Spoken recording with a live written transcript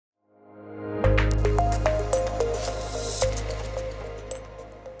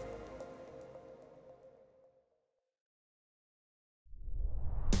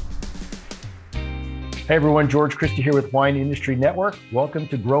Hey everyone, George Christie here with Wine Industry Network. Welcome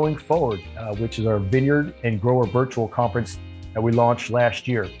to Growing Forward, which is our vineyard and grower virtual conference that we launched last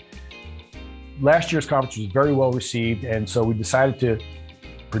year. Last year's conference was very well received, and so we decided to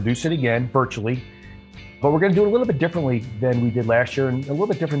produce it again virtually. But we're going to do it a little bit differently than we did last year, and a little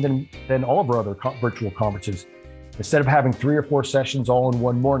bit different than all of our other virtual conferences. Instead of having 3 or 4 sessions all in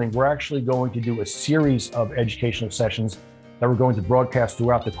one morning, we're actually going to do a series of educational sessions that we're going to broadcast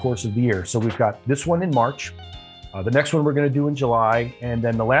throughout the course of the year. So we've got this one in March, the next one we're going to do in July, and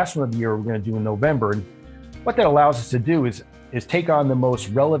then the last one of the year we're going to do in November. And what that allows us to do is take on the most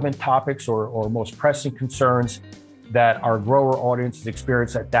relevant topics or most pressing concerns that our grower audience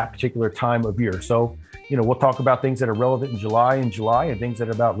experience at that particular time of year. So, we'll talk about things that are relevant in July and things that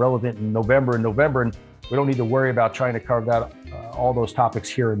are relevant in November, and we don't need to worry about trying to cover that all those topics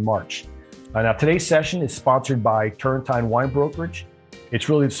here in March. Now, today's session is sponsored by Turrentine Wine Brokerage. It's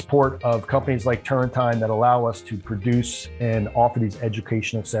really the support of companies like Turrentine that allow us to produce and offer these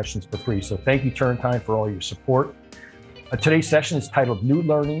educational sessions for free. So thank you, Turrentine, for all your support. Today's session is titled New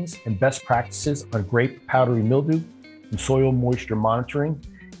Learnings and Best Practices on Grape Powdery Mildew and Soil Moisture Monitoring.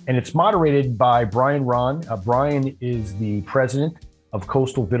 And it's moderated by Bryan Rahn. Bryan is the president of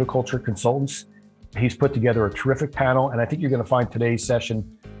Coastal Viticultural Consultants. He's put together a terrific panel, and I think you're going to find today's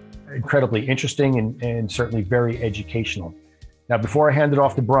session incredibly interesting and certainly very educational. Now, before I hand it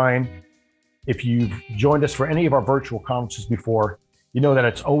off to Bryan, if you've joined us for any of our virtual conferences before, you know that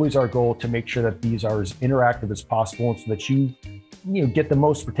it's always our goal to make sure that these are as interactive as possible, and so that you get the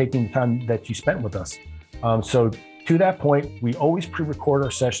most for taking the time that you spent with us. So to that point, we always pre-record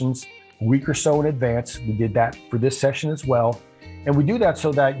our sessions a week or so in advance. We did that for this session as well. And we do that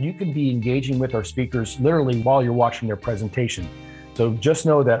so that you can be engaging with our speakers literally while you're watching their presentation. So just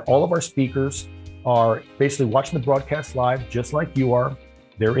know that all of our speakers are basically watching the broadcast live, just like you are.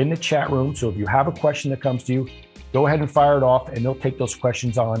 They're in the chat room. So if you have a question that comes to you, go ahead and fire it off, and they'll take those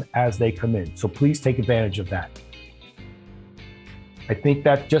questions on as they come in. So please take advantage of that. I think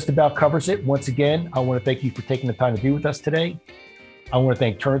that just about covers it. Once again, I want to thank you for taking the time to be with us today. I want to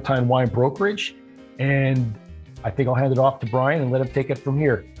thank Turrentine Wine Brokerage, and I think I'll hand it off to Bryan and let him take it from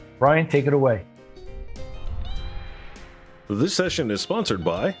here. Bryan, take it away. This session is sponsored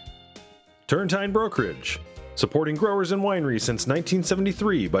by Turrentine Brokerage, supporting growers and wineries since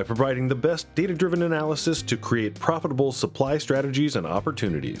 1973 by providing the best data-driven analysis to create profitable supply strategies and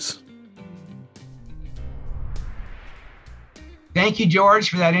opportunities. Thank you, George,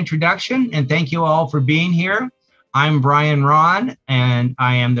 for that introduction, and thank you all for being here. I'm Bryan Rahn, and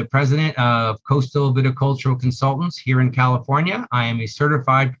I am the president of Coastal Viticultural Consultants here in California. I am a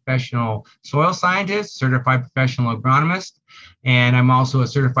certified professional soil scientist, certified professional agronomist, and I'm also a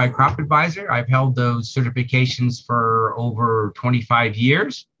certified crop advisor. I've held those certifications for over 25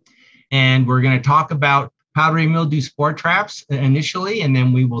 years. And we're going to talk about powdery mildew spore traps initially, and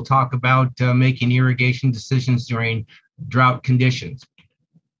then we will talk about making irrigation decisions during drought conditions.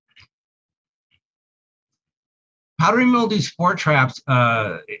 Powdery mildew spore traps,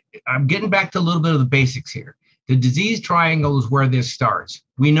 I'm getting back to a little bit of the basics here. The disease triangle is where this starts.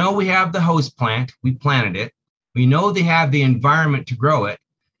 We know we have the host plant, we planted it. We know they have the environment to grow it.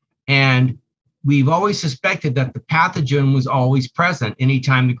 And we've always suspected that the pathogen was always present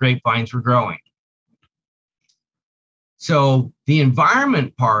anytime the grapevines were growing. So the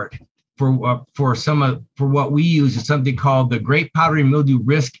environment part for what we use is something called the Grape Powdery Mildew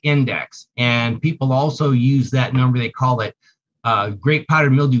Risk Index. And people also use that number, they call it Grape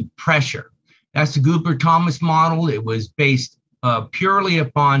Powdery Mildew Pressure. That's the Goodber-Thomas model. It was based purely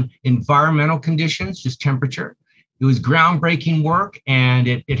upon environmental conditions, just temperature. It was groundbreaking work, and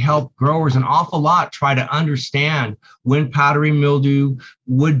it helped growers an awful lot try to understand when powdery mildew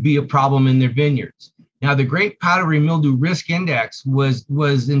would be a problem in their vineyards. Now, the Grape Powdery Mildew Risk Index was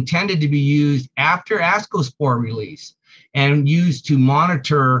intended to be used after ascospore release and used to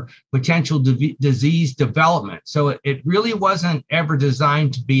monitor potential disease development. So it really wasn't ever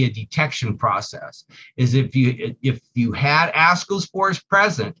designed to be a detection process. Is if you had ascospores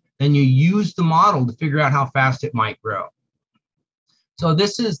present, then you use the model to figure out how fast it might grow. So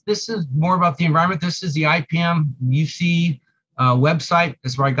this is more about the environment. This is the IPM UC website.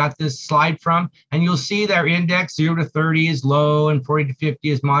 That's where I got this slide from. And you'll see their index 0 to 30 is low and 40 to 50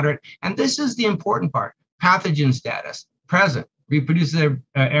 is moderate. And this is the important part. Pathogen status, present, reproduces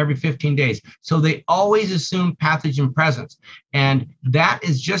every 15 days. So they always assume pathogen presence. And that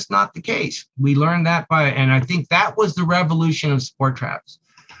is just not the case. We learned that and I think that was the revolution of spore traps,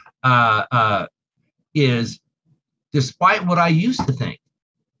 is despite what I used to think,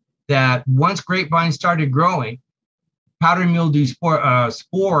 that once grapevines started growing, powdery mildew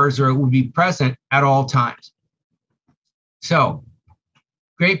spores would be present at all times. So,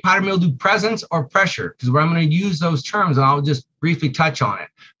 grape powdery mildew presence or pressure, because I'm going to use those terms and I'll just briefly touch on it.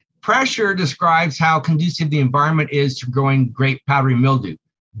 Pressure describes how conducive the environment is to growing grape powdery mildew.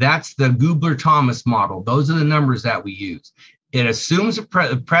 That's the Gubler-Thomas model. Those are the numbers that we use. It assumes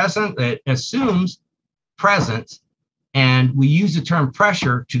presence, and we use the term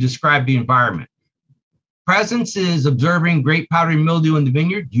pressure to describe the environment. Presence is observing grape powdery mildew in the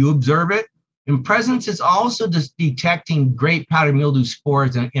vineyard. You observe it. And presence is also just detecting grape powdery mildew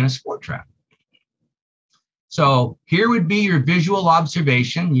spores in a spore trap. So here would be your visual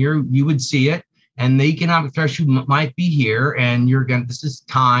observation. You would see it, and the economic threshold might be here, and this is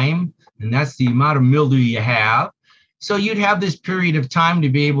time, and that's the amount of mildew you have. So you'd have this period of time to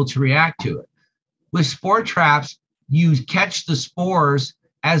be able to react to it. With spore traps, you catch the spores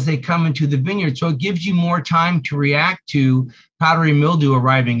as they come into the vineyard, so it gives you more time to react to powdery mildew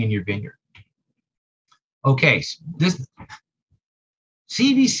arriving in your vineyard. Okay, this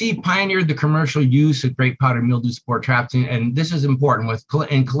CVC pioneered the commercial use of grape powdery mildew spore traps, and this is important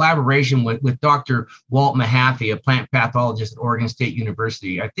in collaboration with Dr. Walt Mahaffey, a plant pathologist at Oregon State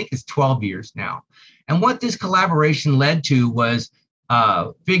University. I think it's 12 years now. And what this collaboration led to was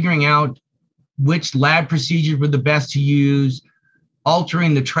figuring out which lab procedures were the best to use,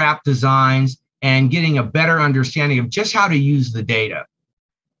 altering the trap designs, and getting a better understanding of just how to use the data.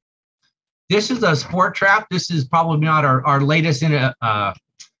 This is a spore trap. This is probably not our latest in a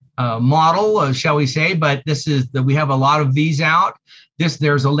model, shall we say, but we have a lot of these out.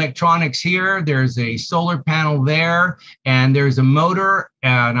 There's electronics here, there's a solar panel there, and there's a motor,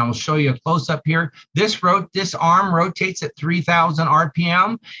 and I will show you a close-up here. This arm rotates at 3,000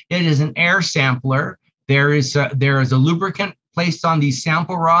 RPM. It is an air sampler. There is a lubricant placed on these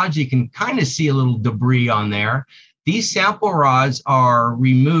sample rods. You can kind of see a little debris on there. These sample rods are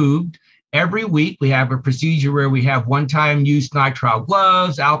removed. Every week, we have a procedure where we have one-time use nitrile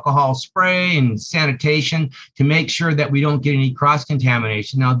gloves, alcohol spray, and sanitation to make sure that we don't get any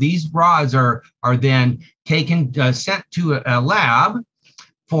cross-contamination. Now, these rods are then taken, sent to a lab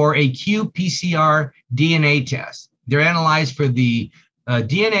for a qPCR DNA test. They're analyzed for the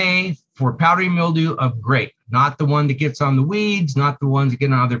DNA for powdery mildew of grape, not the one that gets on the weeds, not the ones that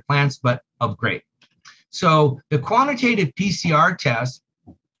get on other plants, but of grape. So the quantitative PCR test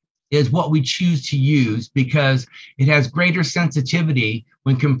is what we choose to use because it has greater sensitivity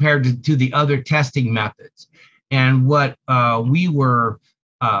when compared to the other testing methods. And what we were,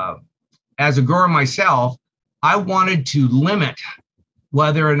 as a grower myself, I wanted to limit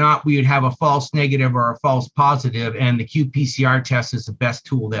whether or not we would have a false negative or a false positive, and the qPCR test is the best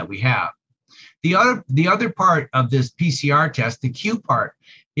tool that we have. The other part of this PCR test, the Q part,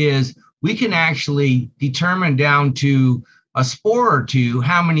 is we can actually determine down to a spore or two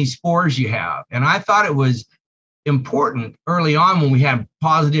how many spores you have. And I thought it was important early on when we had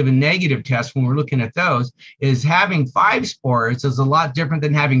positive and negative tests, when we're looking at those, is having 5 spores is a lot different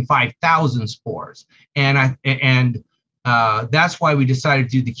than having 5,000 spores. And that's why we decided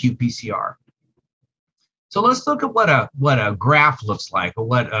to do the qPCR. So let's look at what a graph looks like, or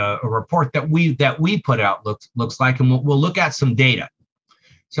what a report that we put out looks like, and we'll look at some data.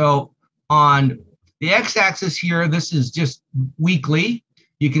 So on the x-axis here, this is just weekly.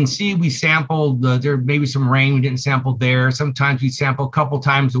 You can see we sampled, there may be some rain, we didn't sample there. Sometimes we sample a couple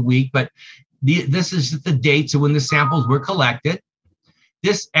times a week, but this is the dates of when the samples were collected.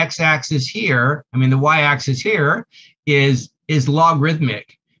 This x-axis here, the y-axis here is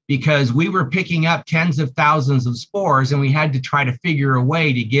logarithmic, because we were picking up tens of thousands of spores, and we had to try to figure a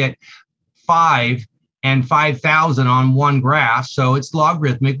way to get 5 and 5,000 on one graph. So it's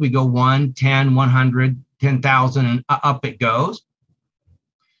logarithmic. We go 1, 10, 100, 10,000, and up it goes.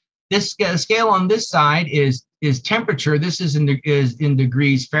 This scale on this side is temperature. This is in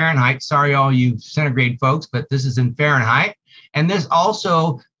degrees Fahrenheit. Sorry, all you centigrade folks, but this is in Fahrenheit. And this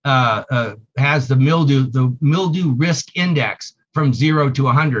also has the mildew risk index from 0 to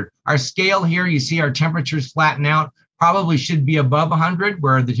 100. Our scale here, you see our temperatures flatten out, probably should be above 100,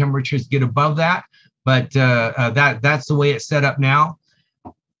 where the temperatures get above that. But that's the way it's set up now.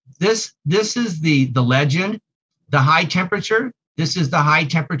 This is the legend, the high temperature. This is the high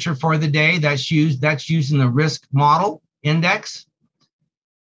temperature for the day. That's used in the risk model index.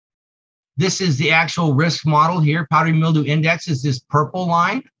 This is the actual risk model here. Powdery mildew index is this purple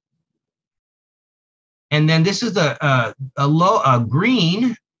line. And then this is a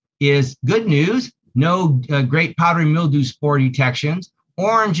green is good news. No grape powdery mildew spore detections.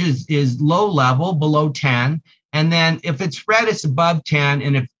 Orange is low level, below 10. And then if it's red, it's above 10.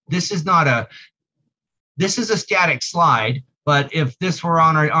 And if this is not this is a static slide, but if this were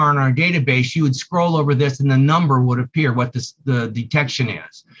on our database, you would scroll over this and the number would appear, what the detection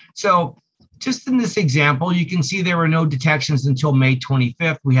is. So just in this example, you can see there were no detections until May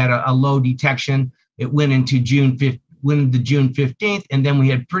 25th. We had a low detection. It went into June 15th, and then we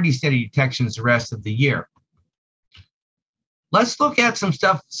had pretty steady detections the rest of the year. Let's look at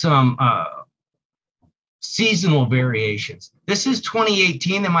some seasonal variations. This is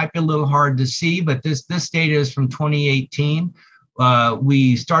 2018. It might be a little hard to see, but this data is from 2018.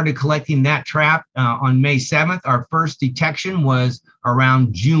 We started collecting that trap on May 7th. Our first detection was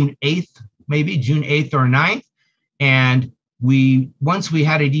around June 8th, maybe June 8th or 9th. And once we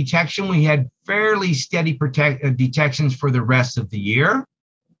had a detection, we had fairly steady detections for the rest of the year.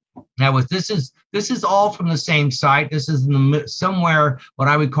 This is all from the same site. This is in somewhere what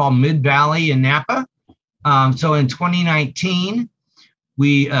I would call Mid-Valley in Napa. So in 2019,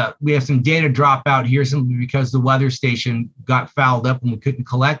 we have some data drop out here simply because the weather station got fouled up and we couldn't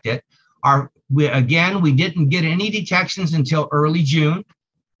collect it. We didn't get any detections until early June,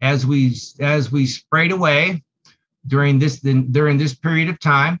 as we sprayed away during this period of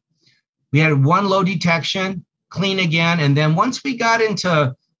time. We had one low detection, clean again, and then once we got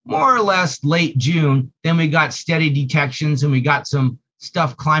into more or less late June, then we got steady detections and we got some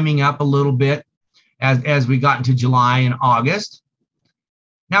stuff climbing up a little bit as we got into July and August.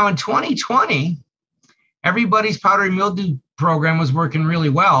 Now in 2020, everybody's powdery mildew program was working really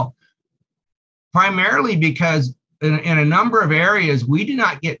well, primarily because in a number of areas, we did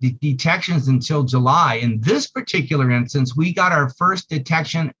not get detections until July. In this particular instance, we got our first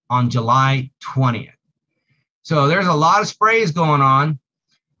detection on July 20th. So there's a lot of sprays going on,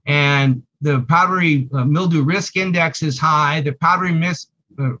 and the powdery mildew risk index is high. The powdery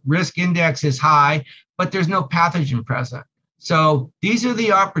risk index is high, but there's no pathogen present. So these are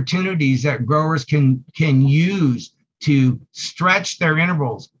the opportunities that growers can use to stretch their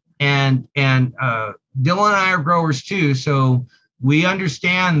intervals. And Dylan and I are growers too, so we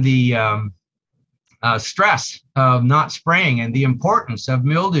understand the stress of not spraying and the importance of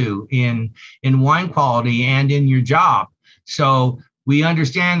mildew in wine quality and in your job. So we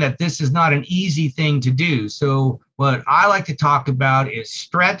understand that this is not an easy thing to do. So what I like to talk about is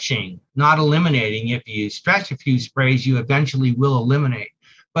stretching, not eliminating. If you stretch a few sprays, you eventually will eliminate.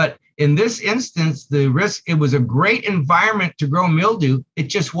 But in this instance, it was a great environment to grow mildew. It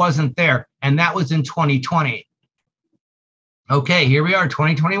just wasn't there. And that was in 2020. Okay, here we are,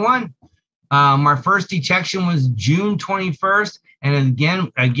 2021. Our first detection was June 21st.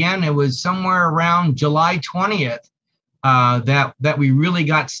 And again, it was somewhere around July 20th that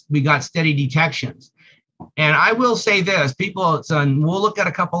we got steady detections. And I will say this, we'll look at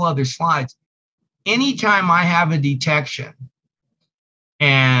a couple other slides. Anytime I have a detection,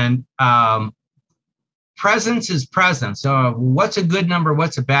 and presence is presence. So what's a good number?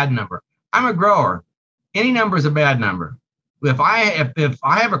 What's a bad number? I'm a grower. Any number is a bad number. If I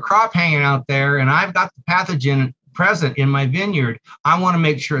have a crop hanging out there and I've got the pathogen present in my vineyard, I want to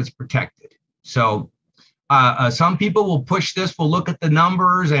make sure it's protected. So some people will push this, will look at the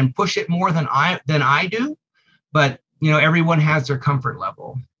numbers and push it more than I do, but everyone has their comfort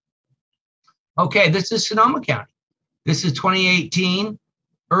level. Okay, this is Sonoma County. This is 2018.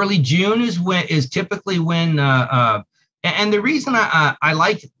 Early June is typically when, and the reason I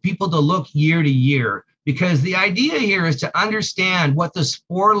like people to look year to year, because the idea here is to understand what the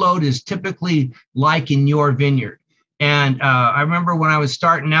spore load is typically like in your vineyard. And I remember when I was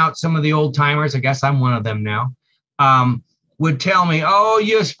starting out, some of the old timers, I guess I'm one of them now, would tell me, oh,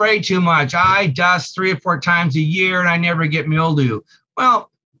 you spray too much. I dust 3 or 4 times a year and I never get mildew.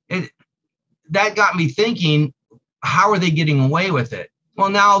 Well, that got me thinking, how are they getting away with it? Well,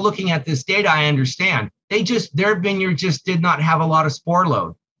 now looking at this data, I understand. Their vineyard just did not have a lot of spore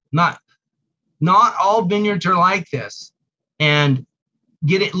load. Not all vineyards are like this. And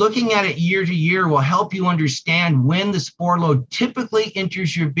looking at it year to year will help you understand when the spore load typically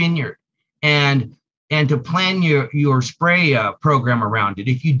enters your vineyard and to plan your spray program around it.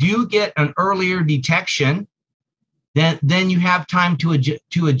 If you do get an earlier detection, then you have time to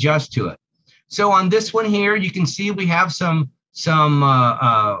adjust to it. So on this one here, you can see we have some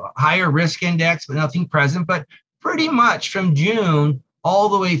higher risk index, but nothing present. But pretty much from June all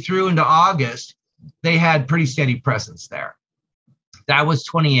the way through into August, they had pretty steady presence there. That was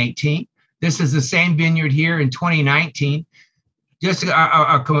 2018. This is the same vineyard here in 2019. Just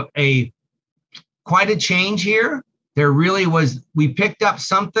quite a change here. There really was. We picked up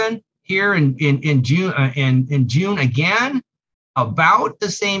something here in June in June again, about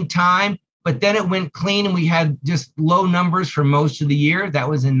the same time. But then it went clean and we had just low numbers for most of the year. That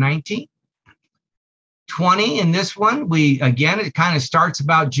was in 19. 20 in this one. It kind of starts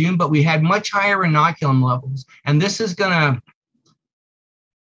about June, but we had much higher inoculum levels. And this is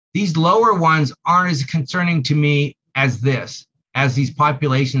these lower ones aren't as concerning to me as these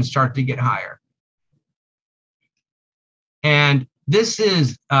populations start to get higher. And this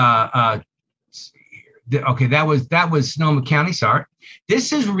is, okay, that was Sonoma County, sorry.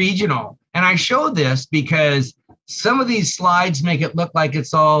 This is regional. And I show this because some of these slides make it look like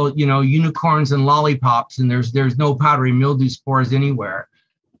it's all, unicorns and lollipops, and there's no powdery mildew spores anywhere.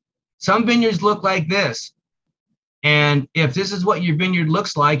 Some vineyards look like this. And if this is what your vineyard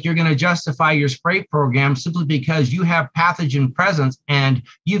looks like, you're going to justify your spray program simply because you have pathogen presence and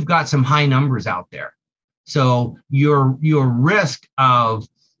you've got some high numbers out there. So your risk of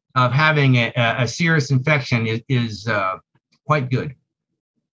having a serious infection is quite good.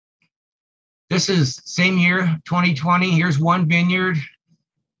 This is same year, 2020. Here's one vineyard.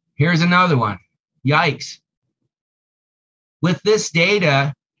 Here's another one. Yikes. With this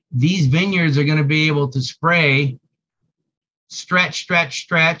data, these vineyards are going to be able to spray stretch,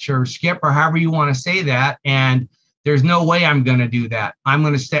 or skip, or however you want to say that. And there's no way I'm going to do that. I'm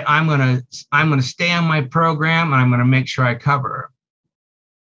going to stay on my program, and I'm going to make sure I cover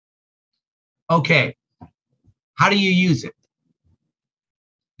it. Okay. How do you use it?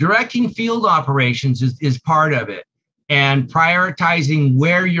 Directing field operations is part of it, and prioritizing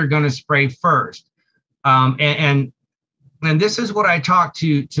where you're going to spray first. And this is what I talk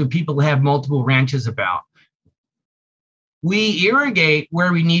to people who have multiple ranches about. We irrigate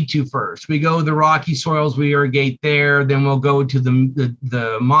where we need to first. We go to the rocky soils, we irrigate there. Then we'll go to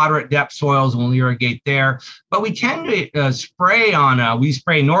the moderate depth soils and we'll irrigate there. But we tend to spray we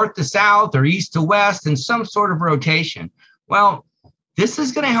spray north to south or east to west in some sort of rotation. Well, this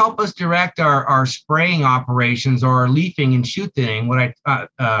is going to help us direct our spraying operations or our leafing and shoot thinning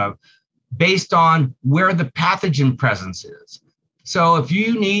based on where the pathogen presence is. So if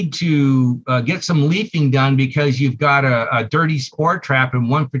you need to get some leafing done because you've got a dirty spore trap in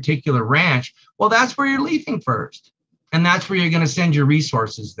one particular ranch, well, that's where you're leafing first. And that's where you're going to send your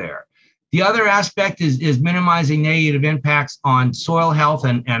resources there. The other aspect is minimizing negative impacts on soil health.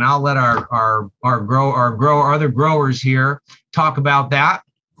 And I'll let our other growers here talk about that.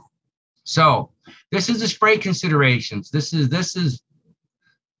 So this is the spray considerations. This is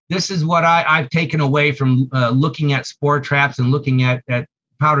what I've taken away from looking at spore traps and looking at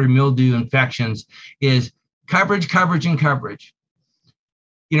powdery mildew infections is coverage.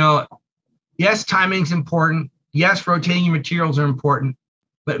 Yes, timing's important. Yes, rotating materials are important,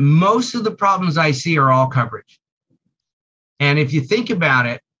 but most of the problems I see are all coverage. And if you think about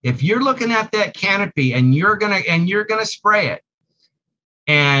it, if you're looking at that canopy and you're gonna spray it,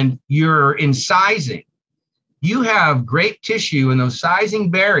 and you're incising, you have grape tissue in those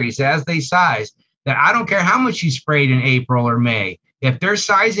sizing berries as they size that I don't care how much you sprayed in April or May. If they're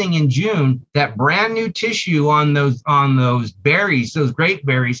sizing in June, that brand new tissue on those berries, those grape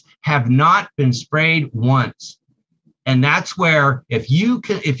berries, have not been sprayed once. And that's where if you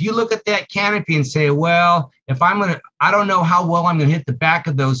look at that canopy and say, well, I don't know how well I'm gonna hit the back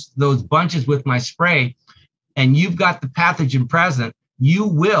of those bunches with my spray, and you've got the pathogen present, you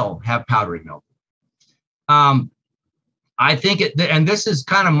will have powdery mildew. I think and this is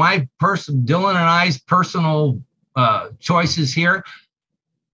kind of Dylan and I's personal choices here.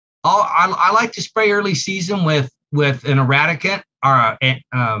 I like to spray early season with an eradicant.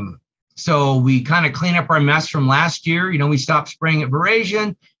 So we kind of clean up our mess from last year. We stopped spraying at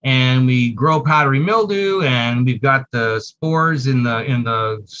veraison and we grow powdery mildew, and we've got the spores in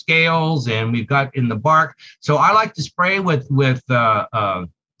the scales and we've got in the bark. So I like to spray with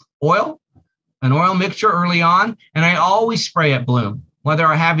oil. An oil mixture early on, and I always spray at bloom, whether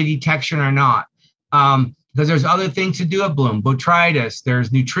I have a detection or not, because there's other things to do at bloom, botrytis,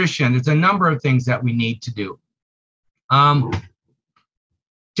 there's nutrition, there's a number of things that we need to do.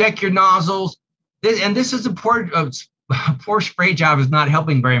 Check your nozzles. This is a poor spray job is not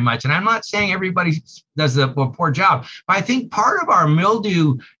helping very much, and I'm not saying everybody does a poor job, but I think part of our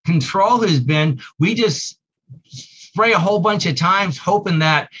mildew control has been we just spray a whole bunch of times, hoping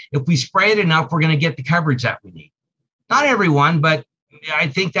that if we spray it enough, we're going to get the coverage that we need. Not everyone, but I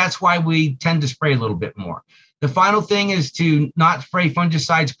think that's why we tend to spray a little bit more. The final thing is to not spray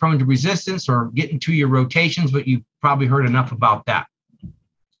fungicides prone to resistance or get into your rotations, but you've probably heard enough about that.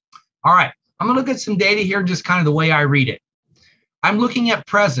 All right, I'm going to look at some data here, just kind of the way I read it. I'm looking at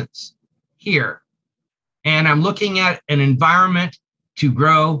presence here, and I'm looking at an environment to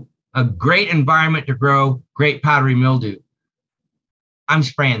grow, a great environment to grow grape powdery mildew. I'm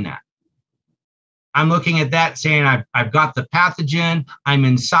spraying that. I'm looking at that saying I've got the pathogen, I'm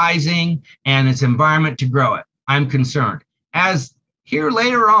incising, and it's environment to grow it. I'm concerned. As here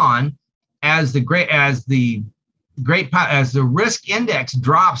later on, as the risk index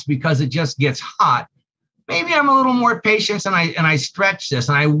drops because it just gets hot, maybe I'm a little more patient and I stretch this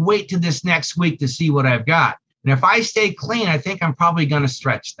and I wait to this next week to see what I've got. And if I stay clean, I think I'm probably going to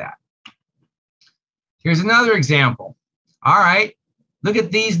stretch that. Here's another example. All right, look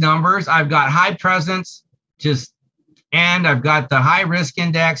at these numbers. I've got high presence, and I've got the high risk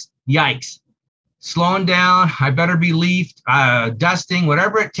index. Yikes. Slowing down. I better be leafed, dusting,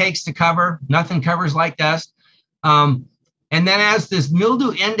 whatever it takes to cover. Nothing covers like dust. And then as this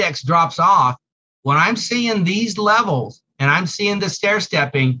mildew index drops off, when I'm seeing these levels and I'm seeing the stair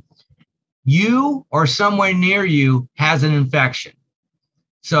stepping, you or somewhere near you has an infection.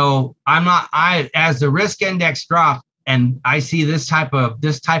 So as the risk index drops and I see this type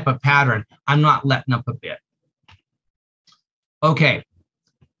of pattern, I'm not letting up a bit. Okay.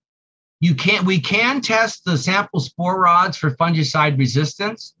 We can test the sample spore rods for fungicide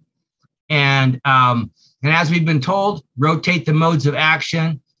resistance. And as we've been told, rotate the modes of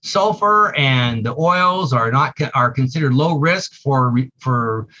action. Sulfur and the oils are considered low risk for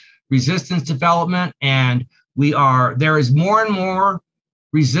resistance development, and there is more and more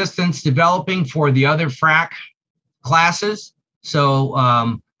resistance developing for the other frac classes. So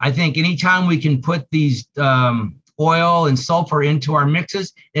I think anytime we can put these oil and sulfur into our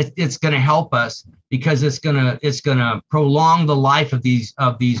mixes, it's going to help us, because it's going to prolong the life of these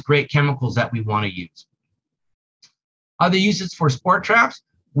great chemicals that we want to use. Other uses for sport traps.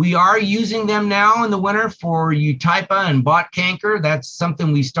 We are using them now in the winter for eutypa and bot canker. That's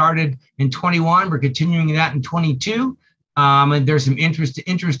something we started in 21. We're continuing that in 22. And there's some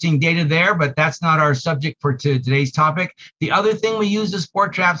interesting data there, but that's not our subject for today's topic. The other thing we use the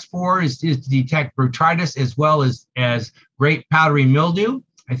sport traps for is to detect botrytis as well as grape powdery mildew.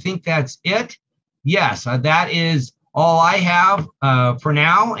 I think that's it. Yes, that is all I have for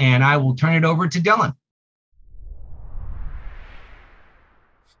now, and I will turn it over to Dylan.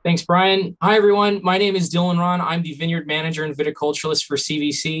 Thanks, Brian. Hi, everyone. My name is Dylan Rahn. I'm the Vineyard Manager and Viticulturist for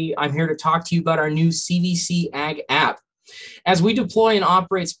CVC. I'm here to talk to you about our new CPAg app. As we deploy and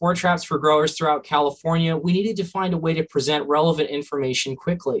operate spore traps for growers throughout California, we needed to find a way to present relevant information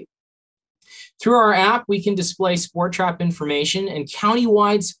quickly. Through our app, we can display spore trap information and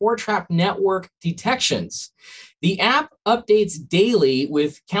county-wide spore trap network detections. The app updates daily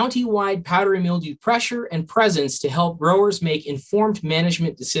with county-wide powdery mildew pressure and presence to help growers make informed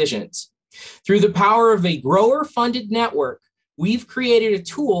management decisions. Through the power of a grower-funded network, we've created a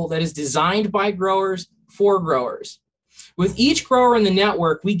tool that is designed by growers for growers. With each grower in the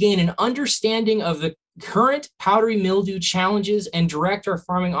network, we gain an understanding of the current powdery mildew challenges and direct our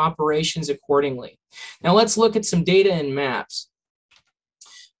farming operations accordingly. Now let's look at some data and maps.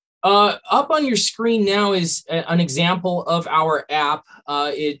 Up on your screen now is an example of our app.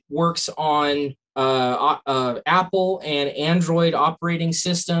 It works on Apple and Android operating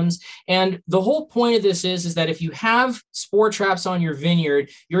systems. And the whole point of this is that if you have spore traps on your vineyard,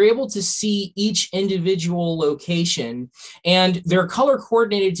 you're able to see each individual location, and they're color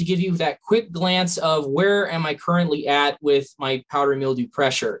coordinated to give you that quick glance of where am I currently at with my powdery mildew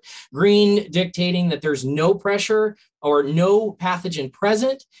pressure. Green dictating that there's no pressure or no pathogen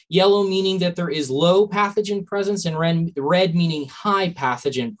present, yellow meaning that there is low pathogen presence, and red meaning high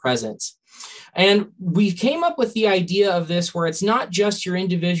pathogen presence. And we came up with the idea of this where it's not just your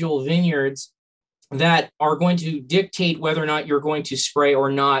individual vineyards that are going to dictate whether or not you're going to spray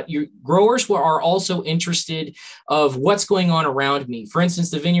or not. Your growers are also interested of what's going on around me. For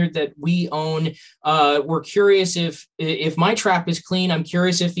instance, the vineyard that we own, we're curious if my trap is clean. I'm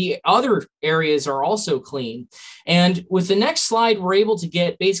curious if the other areas are also clean. And with the next slide, we're able to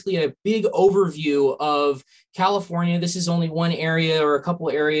get basically a big overview of California. This is only one area or a couple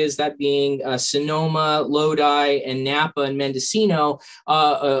areas, that being Sonoma, Lodi, and Napa and Mendocino,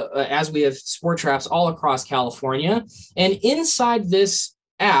 as we have spore traps all across California. And inside this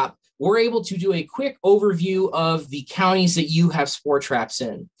app, we're able to do a quick overview of the counties that you have spore traps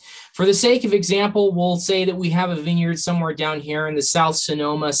in. For the sake of example, we'll say that we have a vineyard somewhere down here in the South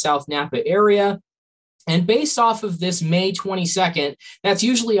Sonoma, South Napa area. And based off of this May 22nd, that's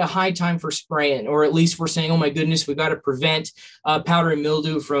usually a high time for spraying, or at least we're saying, oh my goodness, we've got to prevent powdery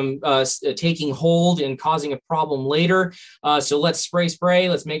mildew from taking hold and causing a problem later. So let's spray.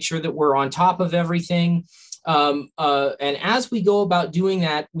 Let's make sure that we're on top of everything. And as we go about doing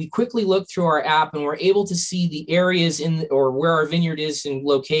that, we quickly look through our app and we're able to see the areas or where our vineyard is in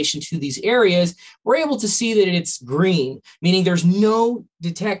location to these areas. We're able to see that it's green, meaning there's no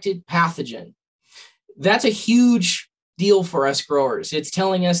detected pathogen. that's a huge deal for us growers. It's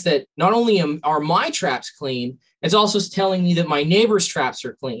telling us that not only are my traps clean, it's also telling me that my neighbor's traps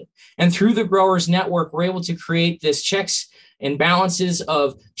are clean. And through the growers network, we're able to create this checks and balances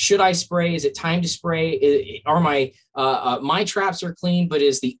of, should I spray? Is it time to spray? Are my traps are clean, but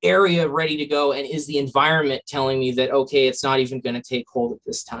is the area ready to go? And is the environment telling me that, okay, it's not even going to take hold at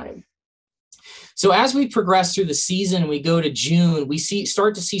this time? So as we progress through the season, we go to June, we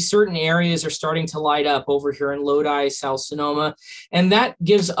start to see certain areas are starting to light up over here in Lodi, South Sonoma. And that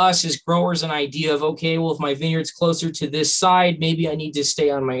gives us as growers an idea of, okay, well, if my vineyard's closer to this side, maybe I need to stay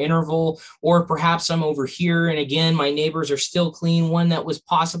on my interval, or perhaps I'm over here. And again, my neighbors are still clean. One that was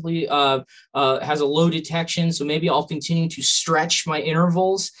possibly has a low detection. So maybe I'll continue to stretch my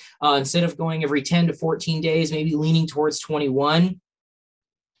intervals instead of going every 10 to 14 days, maybe leaning towards 21.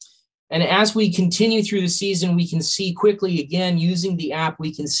 And as we continue through the season, we can see quickly, again, using the app,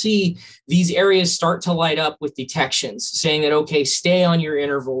 we can see these areas start to light up with detections saying that, okay, stay on your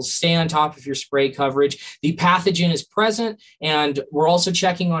intervals, stay on top of your spray coverage. The pathogen is present, and we're also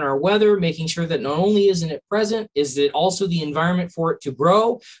checking on our weather, making sure that not only isn't it present, is it also the environment for it to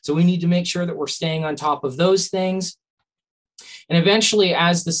grow. So we need to make sure that we're staying on top of those things. And eventually,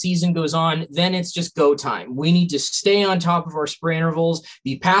 as the season goes on, then it's just go time. We need to stay on top of our spray intervals.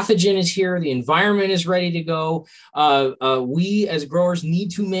 The pathogen is here. The environment is ready to go. We as growers need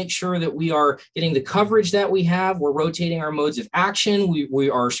to make sure that we are getting the coverage that we have. We're rotating our modes of action.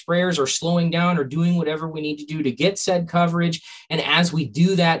 Our sprayers are slowing down or doing whatever we need to do to get said coverage. And as we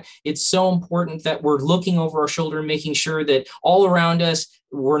do that, it's so important that we're looking over our shoulder and making sure that all around us,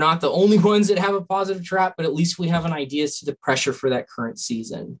 we're not the only ones that have a positive trap, but at least we have an idea as to the pressure for that current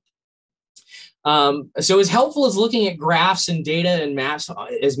season. So as helpful as looking at graphs and data and maps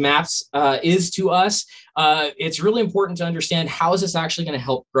is to us, it's really important to understand how is this actually going to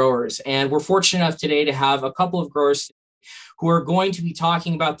help growers. And we're fortunate enough today to have a couple of growers who are going to be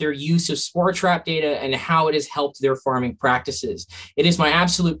talking about their use of spore trap data and how it has helped their farming practices. It is my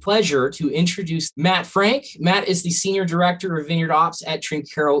absolute pleasure to introduce Matt Frank. Matt is the Senior Director of Vineyard Ops at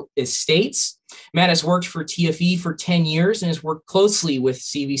Trinchero Estates. Matt has worked for TFE for 10 years and has worked closely with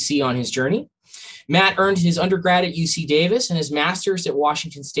CVC on his journey. Matt earned his undergrad at UC Davis and his master's at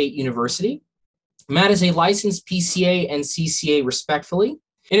Washington State University. Matt is a licensed PCA and CCA respectively.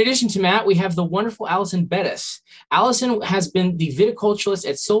 In addition to Matt, we have the wonderful Allison Bettis. Allison has been the viticulturist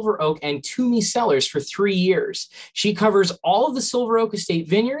at Silver Oak and Toomey Cellars for 3 years. She covers all of the Silver Oak Estate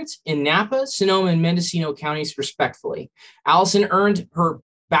vineyards in Napa, Sonoma, and Mendocino counties, respectively. Allison earned her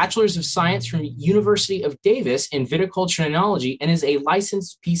Bachelor's of Science from University of Davis in viticulture and enology and is a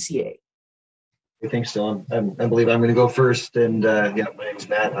licensed PCA. Thanks, Dylan. I believe I'm going to go first. And my name's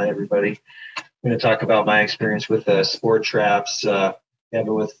Matt. Hi, everybody. I'm going to talk about my experience with spore traps. I've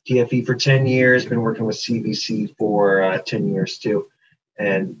been with TFE for 10 years, been working with CVC for 10 years too.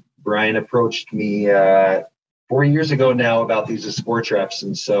 And Brian approached me 4 years ago now about these spore traps.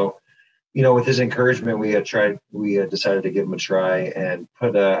 And so, with his encouragement, we decided to give them a try and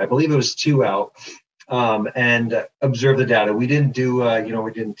put, I believe it was 2 out and observe the data. We didn't do,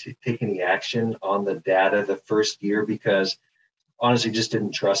 we didn't take any action on the data the first year because honestly just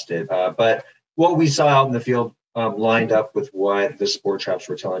didn't trust it. But what we saw out in the field lined up with what the spore traps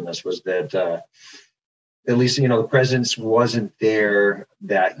were telling us was that at least, the presence wasn't there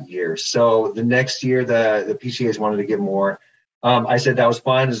that year. So the next year, the PCAs wanted to get more. I said that was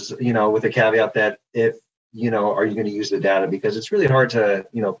fine, with the caveat that if, are you going to use the data? Because it's really hard to,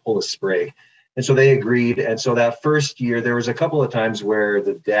 pull a spray. And so they agreed. And so that first year, there was a couple of times where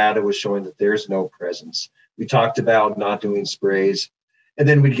the data was showing that there's no presence. We talked about not doing sprays. And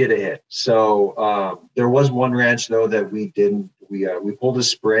then we'd get a hit. So there was one ranch though that we didn't. We pulled a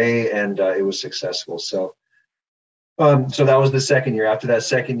spray and it was successful. So that was the second year. After that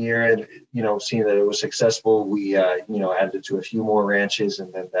second year, and seeing that it was successful, we added it to a few more ranches.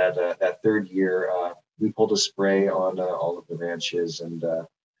 And then that third year, we pulled a spray on all of the ranches, and the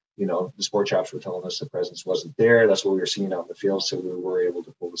spore traps were telling us the presence wasn't there. That's what we were seeing out in the field. So we were able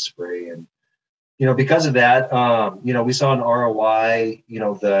to pull the spray and. Because of that, we saw an ROI,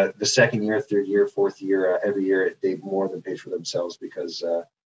 the second year, third year, fourth year, every year, they more than paid for themselves because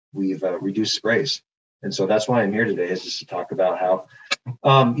we've reduced sprays. And so that's why I'm here today, is just to talk about how,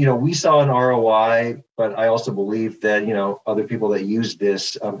 we saw an ROI, but I also believe that, other people that use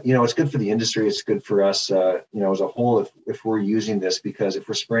this, it's good for the industry. It's good for us, as a whole, if we're using this, because if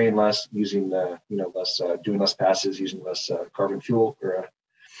we're spraying less, using, doing less passes, using less carbon fuel or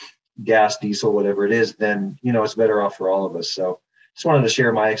gas, diesel, whatever it is, then, it's better off for all of us. So just wanted to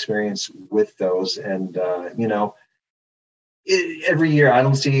share my experience with those. And, Every year, I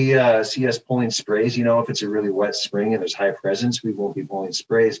don't see us pulling sprays. You know, if it's a really wet spring and there's high presence, we won't be pulling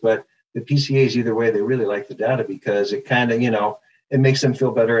sprays. But the PCAs, either way, they really like the data because it kind of, it makes them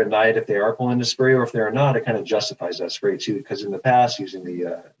feel better at night if they are pulling the spray, or if they're not, it kind of justifies that spray too. Because in the past, using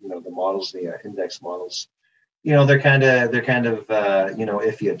the the models, the index models, they're kind of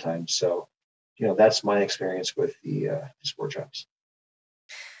iffy at times. So, that's my experience with the sport traps.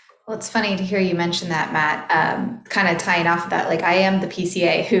 Well, it's funny to hear you mention that, Matt. Kind of tying off of that, like I am the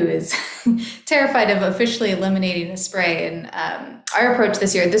PCA who is terrified of officially eliminating a spray. And our approach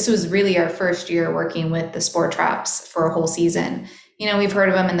this year, this was really our first year working with the spore traps for a whole season. We've heard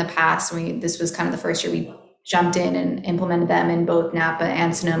of them in the past. This was kind of the first year we jumped in and implemented them in both Napa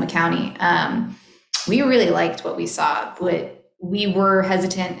and Sonoma County. We really liked what we saw, but we were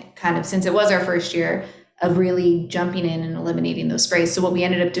hesitant kind of since it was our first year of really jumping in and eliminating those sprays. So what we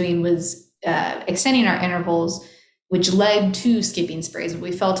ended up doing was extending our intervals, which led to skipping sprays.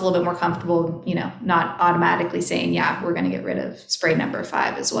 We felt a little bit more comfortable, not automatically saying, yeah, we're going to get rid of spray number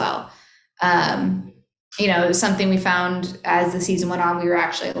 5 as well. It was something we found as the season went on, we were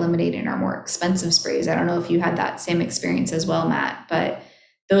actually eliminating our more expensive sprays. I don't know if you had that same experience as well, Matt, but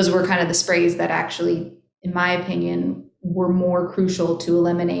those were kind of the sprays that actually, in my opinion, were more crucial to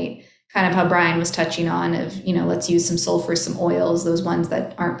eliminate. Kind of how Bryan was touching on of, let's use some sulfur, some oils, those ones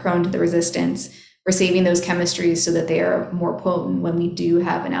that aren't prone to the resistance. We're saving those chemistries so that they are more potent when we do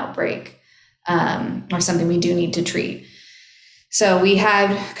have an outbreak or something we do need to treat. So we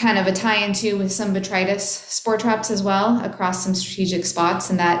had kind of a tie-in too with some botrytis spore traps as well across some strategic spots.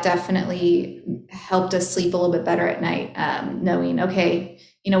 And that definitely helped us sleep a little bit better at night, knowing, okay,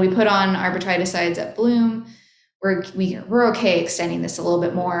 we put on our botryticides at bloom. We're okay extending this a little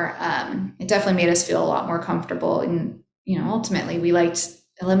bit more. It definitely made us feel a lot more comfortable. And, ultimately we liked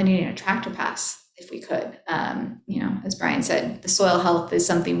eliminating a tractor pass if we could. As Bryan said, the soil health is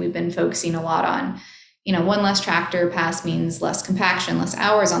something we've been focusing a lot on. One less tractor pass means less compaction, less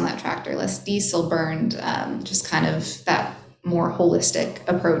hours on that tractor, less diesel burned, just kind of that more holistic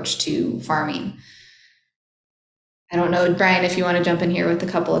approach to farming. I don't know, Bryan, if you want to jump in here with a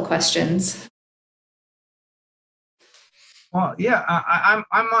couple of questions. Well, yeah, I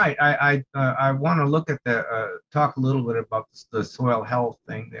might. I want to look at talk a little bit about the soil health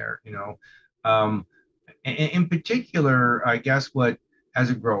thing there. In particular, I guess as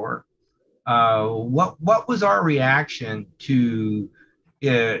a grower, what was our reaction to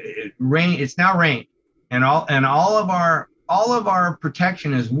rain? It's now rain, and all of our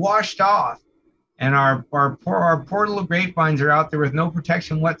protection is washed off, and our poor little grapevines are out there with no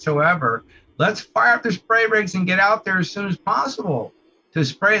protection whatsoever. Let's fire up the spray rigs and get out there as soon as possible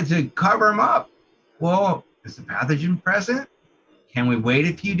to cover them up. Well, is the pathogen present? Can we wait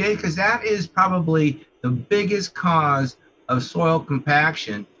a few days? Because that is probably the biggest cause of soil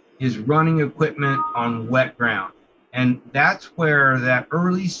compaction, is running equipment on wet ground. And that's where that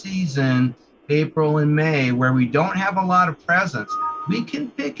early season, April and May, where we don't have a lot of presence, we can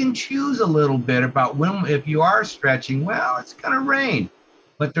pick and choose a little bit about when, if you are stretching, well, it's going to rain,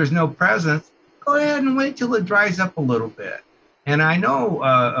 but there's no presence, go ahead and wait till it dries up a little bit. And I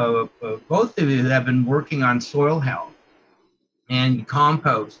know both of you have been working on soil health and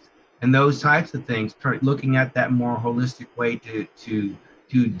compost and those types of things, looking at that more holistic way to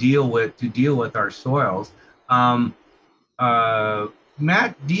deal with our soils. Matt,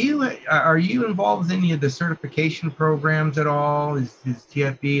 are you involved with any of the certification programs at all? Is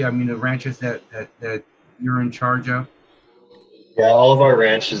TFE, the ranches that you're in charge of? Yeah, all of our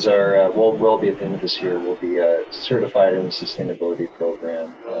ranches are, will be at the end of this year, will be certified in the sustainability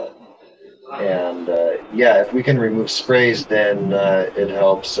program. If we can remove sprays, then it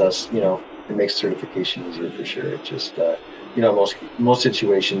helps us, it makes certification easier for sure. It just, most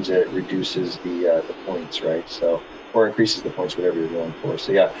situations it reduces the points, right? So, or increases the points, whatever you're going for.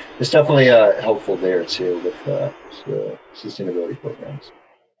 So yeah, it's definitely helpful there too with the sustainability programs.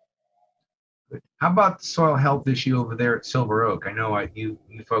 How about the soil health issue over there at Silver Oak? I know you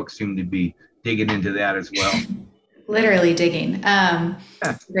folks seem to be digging into that as well. Literally digging.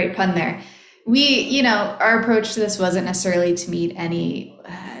 Great pun there. Our approach to this wasn't necessarily to meet any,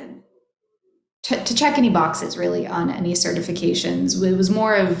 to check any boxes really on any certifications. It was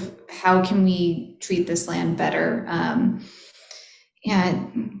more of how can we treat this land better? I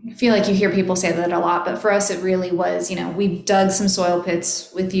feel like you hear people say that a lot, but for us, it really was, we've dug some soil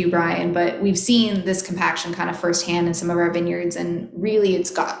pits with you, Bryan, but we've seen this compaction kind of firsthand in some of our vineyards. And really it's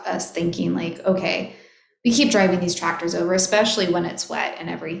got us thinking like, okay, we keep driving these tractors over, especially when it's wet and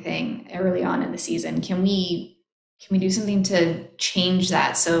everything early on in the season. Can we do something to change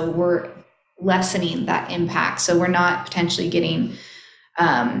that? So we're lessening that impact. So we're not potentially getting,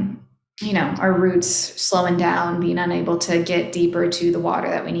 our roots slowing down, being unable to get deeper to the water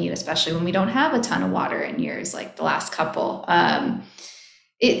that we need, especially when we don't have a ton of water in years like the last couple.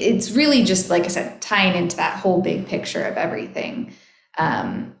 It's really just, like I said, tying into that whole big picture of everything.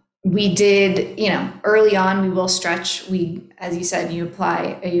 We did, early on, we will stretch. As you said,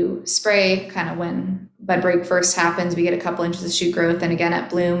 you spray kind of when bud break first happens, we get a couple inches of shoot growth. And again, at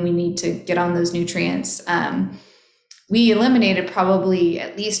bloom, we need to get on those nutrients. We eliminated probably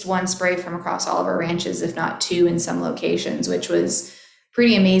at least one spray from across all of our ranches, if not two in some locations, which was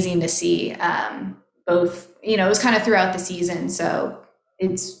pretty amazing to see. Both, it was kind of throughout the season. So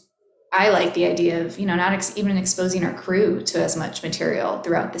I like the idea of, not even exposing our crew to as much material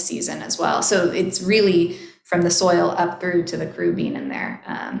throughout the season as well. So it's really from the soil up through to the crew being in there.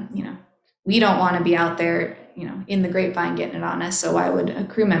 We don't want to be out there, in the grapevine getting it on us. So why would a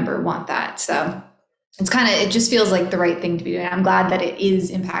crew member want that? So it just feels like the right thing to be doing. I'm glad that it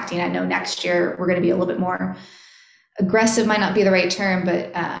is impacting. I know next year we're going to be a little bit more aggressive, might not be the right term,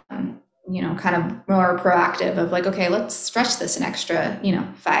 but, kind of more proactive of like, okay, let's stretch this an extra,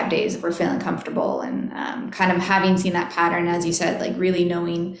 5 days if we're feeling comfortable, and kind of having seen that pattern, as you said, like really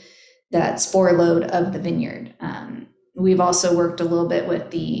knowing that spore load of the vineyard. We've also worked a little bit with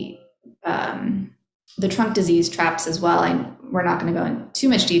the trunk disease traps as well. We're not going to go into too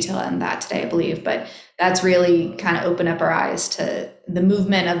much detail on that today, I believe, but that's really kind of opened up our eyes to the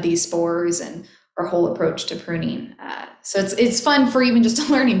movement of these spores and our whole approach to pruning. So it's fun for even just a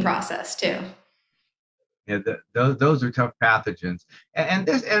learning process too. Yeah, those are tough pathogens,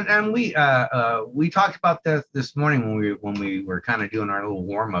 and we talked about this morning when we were kind of doing our little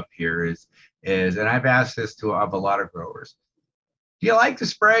warm up here. Is and I've asked this of a lot of growers. Do you like to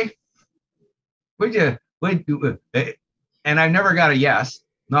spray? Would you? And I've never got a yes,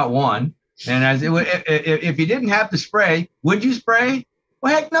 not one. And if you didn't have to spray, would you spray?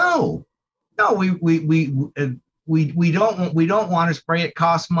 Well, heck no. No, we don't want to spray. It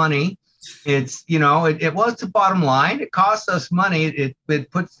costs money. It's, it was the bottom line. It costs us money. It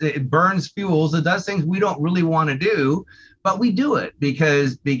burns fuels. It does things we don't really want to do, but we do it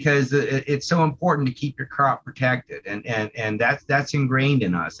because it's so important to keep your crop protected. And that's ingrained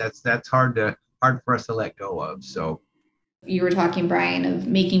in us. That's hard for us to let go of. So you were talking, Bryan, of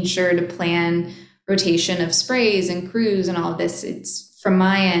making sure to plan rotation of sprays and crews and all of this. From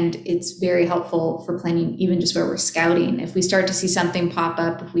my end, it's very helpful for planning, even just where we're scouting. If we start to see something pop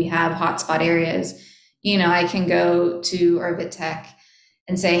up, if we have hotspot areas, I can go to our Vit Tech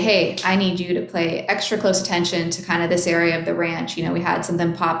and say, hey, I need you to pay extra close attention to kind of this area of the ranch. We had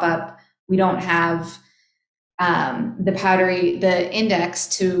something pop up. We don't have the index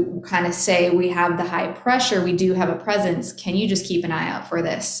to kind of say we have the high pressure, we do have a presence. Can you just keep an eye out for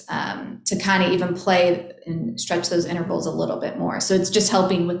this, to kind of even play and stretch those intervals a little bit more. So it's just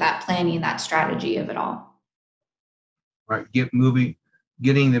helping with that planning, that strategy of it all. Right.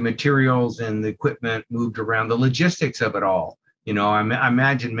 Getting the materials and the equipment moved around, the logistics of it all. I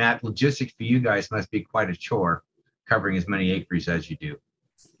imagine, Matt, logistics for you guys must be quite a chore, covering as many acres as you do.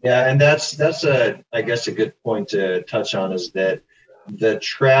 Yeah, and that's I guess a good point to touch on, is that the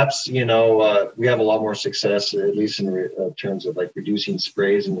traps, we have a lot more success, at least in terms of like reducing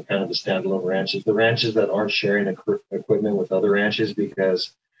sprays and kind of the standalone ranches. The ranches that aren't sharing equipment with other ranches, because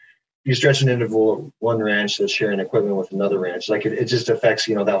you stretch an interval of one ranch that's sharing equipment with another ranch, like it just affects,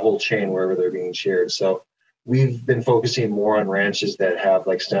 that whole chain wherever they're being shared. So we've been focusing more on ranches that have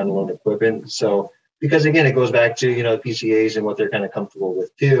like standalone equipment. So because again, it goes back to, the PCAs and what they're kind of comfortable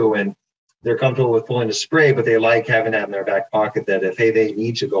with too. And they're comfortable with pulling the spray, but they like having that in their back pocket, that if, hey, they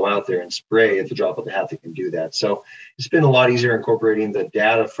need to go out there and spray at the drop of the hat, they can do that. So it's been a lot easier incorporating the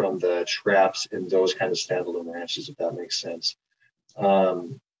data from the traps in those kind of standalone ranches, if that makes sense.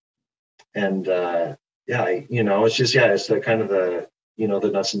 It's just, it's the kind of the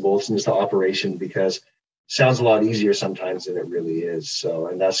nuts and bolts and just the operation, because it sounds a lot easier sometimes than it really is. So,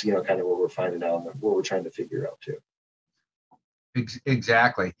 and that's, kind of what we're finding out and what we're trying to figure out too.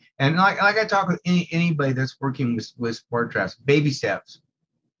 Exactly. And like I talk with anybody that's working with spore traps, baby steps.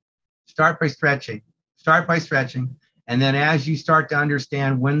 Start by stretching. And then as you start to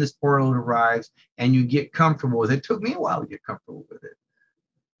understand when the spore load arrives and you get comfortable with it, it took me a while to get comfortable with it,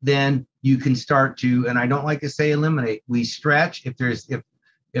 then you can start to, and I don't like to say eliminate, we stretch. If there's no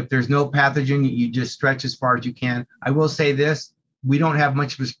pathogen, you just stretch as far as you can. I will say this, we don't have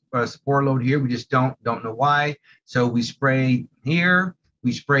much of a spore load here. We just don't know why. So we spray here,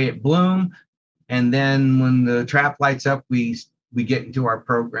 we spray at bloom, and then when the trap lights up, we get into our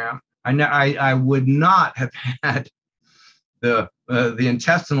program. I would not have had the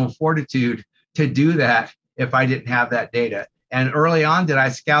intestinal fortitude to do that if I didn't have that data. And early on, did I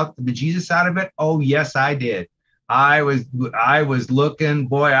scout the bejesus out of it? Oh, yes, I did. I was looking,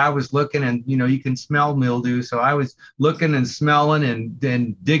 and you can smell mildew. So I was looking and smelling and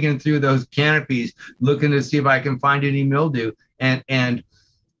then digging through those canopies, looking to see if I can find any mildew, and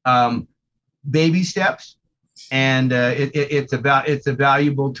baby steps. And it's a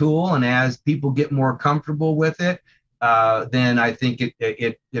valuable tool. And as people get more comfortable with it, then I think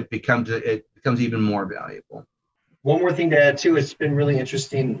it becomes even more valuable. One more thing to add too, it's been really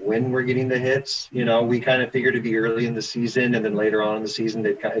interesting when we're getting the hits. We kind of figured it'd be early in the season, and then later on in the season,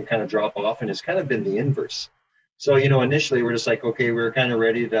 it kind of drop off, and it's kind of been the inverse. So, initially we're just like, okay, we're kind of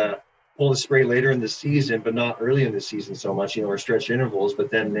ready to pull the spray later in the season, but not early in the season so much, our stretch intervals. But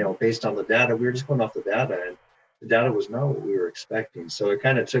then, based on the data, we were just going off the data, and the data was not what we were expecting. So it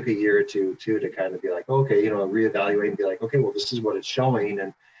kind of took a year or two too to kind of be like, okay, reevaluate and be like, okay, well, this is what it's showing,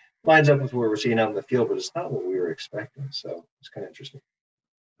 and lines up with what we're seeing out in the field, but it's not what we were expecting. So it's kind of interesting.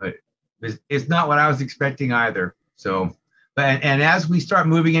 But it's not what I was expecting either. So, and as we start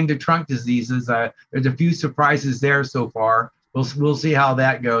moving into trunk diseases, there's a few surprises there so far. We'll see how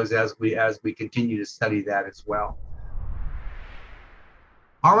that goes as we continue to study that as well.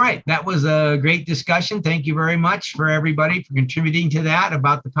 All right, that was a great discussion. Thank you very much for everybody for contributing to that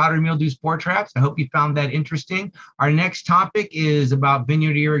about the powdery mildew spore traps. I hope you found that interesting. Our next topic is about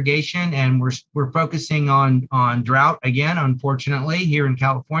vineyard irrigation, and we're focusing on drought again, unfortunately, here in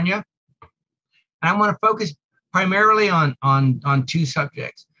California. And I'm going to focus primarily on two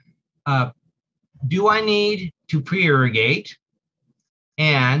subjects. Do I need to pre-irrigate?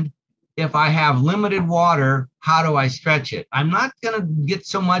 And if I have limited water, how do I stretch it? I'm not going to get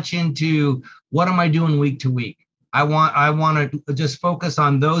so much into what am I doing week to week. I want to just focus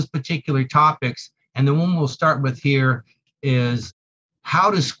on those particular topics. And the one we'll start with here is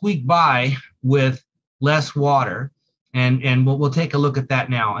how to squeak by with less water. And we'll take a look at that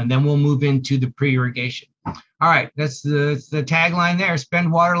now. And then we'll move into the pre-irrigation. All right, that's the tagline there.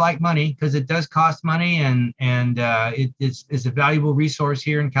 Spend water like money, because it does cost money, and it's a valuable resource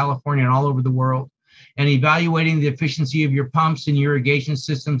here in California and all over the world. And evaluating the efficiency of your pumps and irrigation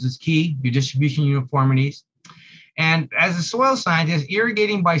systems is key, your distribution uniformities. And as a soil scientist,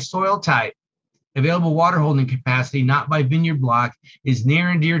 irrigating by soil type, available water holding capacity, not by vineyard block, is near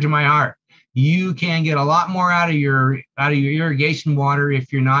and dear to my heart. You can get a lot more out of your irrigation water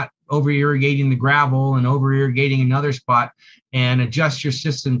if you're not over irrigating the gravel and over irrigating another spot, and adjust your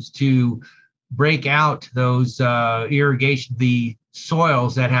systems to break out those the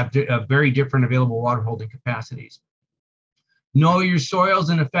soils that have very different available water holding capacities. Know your soils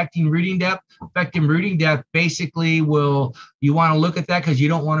and affecting rooting depth. Affecting rooting depth basically you want to look at that because you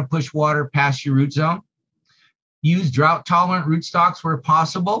don't want to push water past your root zone. Use drought tolerant rootstocks where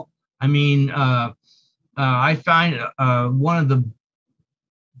possible. I mean, I find one of the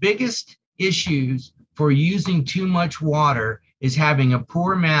biggest issues for using too much water is having a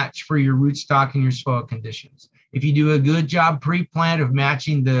poor match for your rootstock and your soil conditions. If you do a good job pre-plant of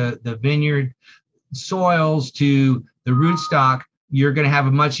matching the vineyard soils to the rootstock, you're going to have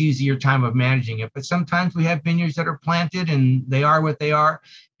a much easier time of managing it. But sometimes we have vineyards that are planted and they are what they are,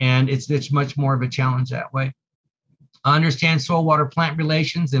 and it's much more of a challenge that way. Understand soil water plant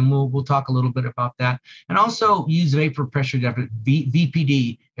relations, and we'll talk a little bit about that. And also use vapor pressure deficit,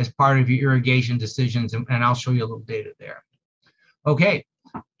 VPD, as part of your irrigation decisions, and I'll show you a little data there. Okay,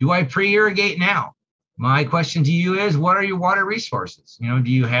 do I pre-irrigate now? My question to you is, what are your water resources? Do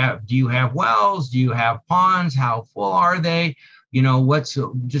you have wells? Do you have ponds? How full are they? What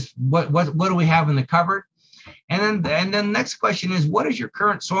do we have in the cupboard? And then the next question is, what is your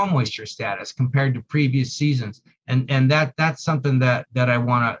current soil moisture status compared to previous seasons? And that's something that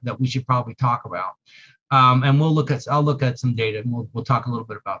we should probably talk about. And I'll look at some data, and we'll talk a little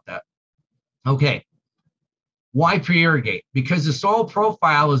bit about that. Okay. Why pre-irrigate? Because the soil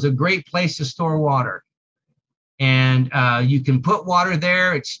profile is a great place to store water. And you can put water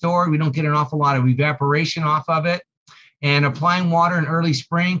there, it's stored. We don't get an awful lot of evaporation off of it. And applying water in early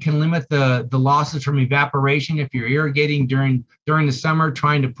spring can limit the losses from evaporation. If you're irrigating during the summer,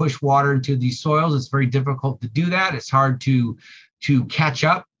 trying to push water into these soils, it's very difficult to do that. It's hard to catch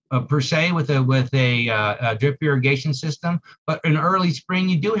up per se with a drip irrigation system. But in early spring,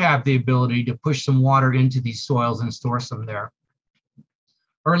 you do have the ability to push some water into these soils and store some there.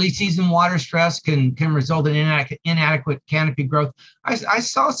 Early season water stress can result in inadequate canopy growth. I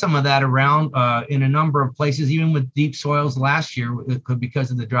saw some of that around in a number of places, even with deep soils last year,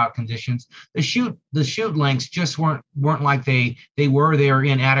 because of the drought conditions. The shoot lengths just weren't like they were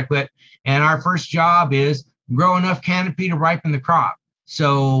inadequate. And our first job is grow enough canopy to ripen the crop.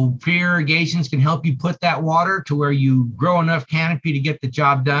 So pre-irrigations can help you put that water to where you grow enough canopy to get the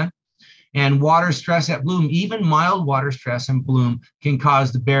job done. And water stress at bloom, even mild water stress in bloom, can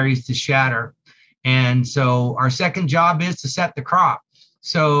cause the berries to shatter. And so our second job is to set the crop.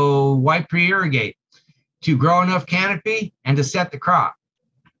 So why pre-irrigate? To grow enough canopy and to set the crop.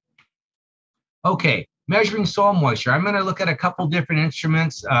 Okay, measuring soil moisture. I'm going to look at a couple different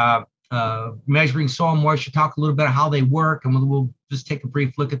instruments, measuring soil moisture, talk a little bit about how they work, and we'll just take a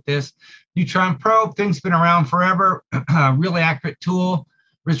brief look at this. Neutron probe, thing's been around forever, really accurate tool.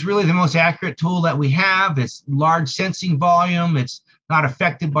 It's really the most accurate tool that we have. It's large sensing volume. It's not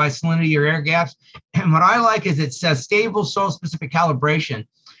affected by salinity or air gaps. And what I like is it says stable soil specific calibration,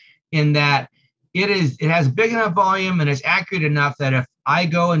 in that it has big enough volume and it's accurate enough that if I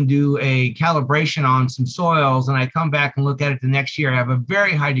go and do a calibration on some soils and I come back and look at it the next year, I have a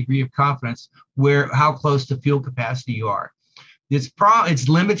very high degree of confidence how close to fuel capacity you are. It's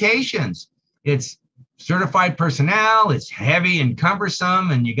limitations. It's certified personnel, it's heavy and cumbersome,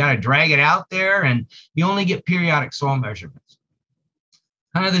 and you got to drag it out there, and you only get periodic soil measurements.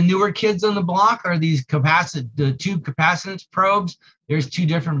 Kind of the newer kids on the block are these the tube capacitance probes. There's two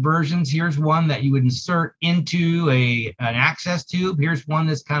different versions. Here's one that you would insert into an access tube. Here's one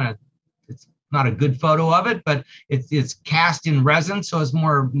that's it's not a good photo of it, but it's cast in resin, so it's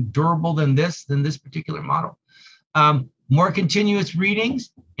more durable than this particular model. More continuous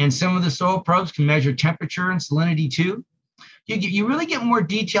readings, and some of the soil probes can measure temperature and salinity too. You really get more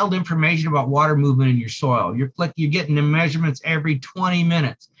detailed information about water movement in your soil. You're getting the measurements every 20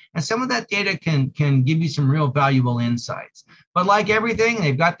 minutes. And some of that data can give you some real valuable insights. But like everything,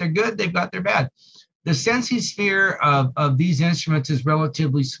 they've got their good, they've got their bad. The sensing sphere of these instruments is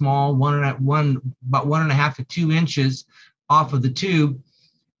relatively small, about 1.5 to 2 inches off of the tube.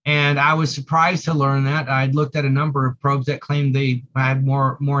 And I was surprised to learn that. I'd looked at a number of probes that claimed they had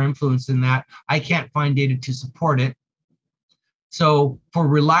more influence than that. I can't find data to support it. So for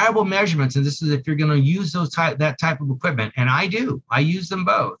reliable measurements, and this is if you're going to use that type of equipment, and I use them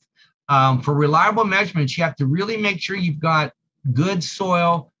both. For reliable measurements, you have to really make sure you've got good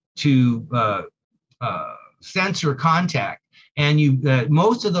soil to sensor contact. And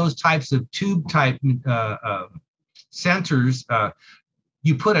most of those types of tube type sensors,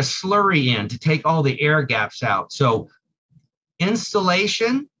 you put a slurry in to take all the air gaps out. So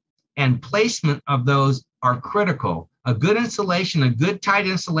installation and placement of those are critical. A good installation, a good tight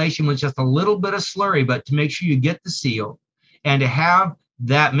installation with just a little bit of slurry, but to make sure you get the seal, and to have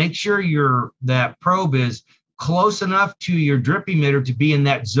that, make sure that probe is close enough to your drip emitter to be in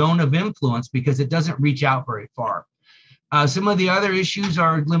that zone of influence, because it doesn't reach out very far. Some of the other issues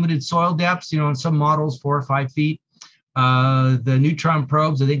are limited soil depths, in some models 4 or 5 feet. The neutron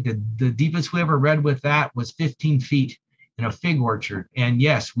probes, I think the deepest we ever read with that was 15 feet in a fig orchard. And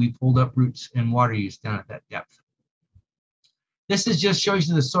yes, we pulled up roots and water use down at that depth. This just shows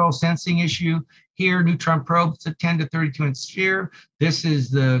you the soil sensing issue. Here, neutron probes, a 10 to 32 inch sphere. This is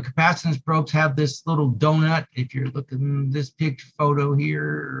the capacitance probes have this little donut. If you're looking at this picture photo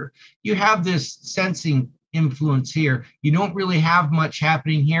here, you have this sensing influence here. You don't really have much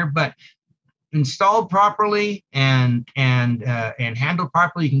happening here, but installed properly and handled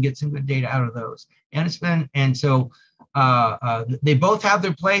properly, you can get some good data out of those. So they both have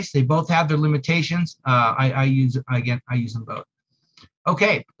their place. They both have their limitations. I use them both.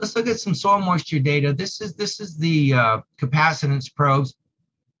 Okay, let's look at some soil moisture data. This is the capacitance probes,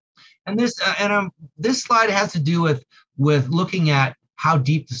 and this slide has to do with looking at how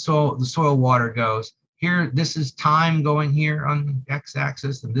deep the soil water goes. Here, this is time going here on the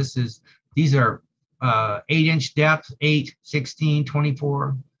x-axis, and these are 8-inch depth, 8, 16,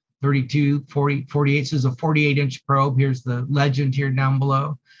 24, 32, 40, 48. So this is a 48-inch probe. Here's the legend here down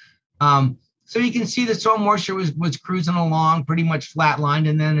below. So you can see the soil moisture was cruising along, pretty much flatlined,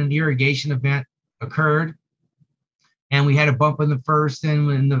 and then an irrigation event occurred. And we had a bump in the first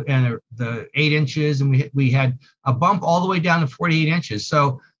and the 8 inches, and we had a bump all the way down to 48 inches.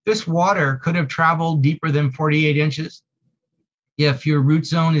 So this water could have traveled deeper than 48 inches. If your root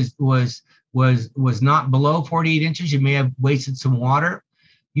zone was not below 48 inches, you may have wasted some water.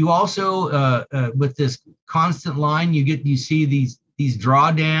 You also, with this constant line, you see these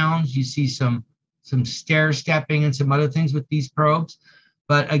drawdowns, you see some stair stepping and some other things with these probes.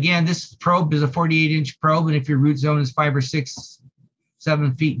 But again, this probe is a 48-inch probe, and if your root zone is 5 or 6,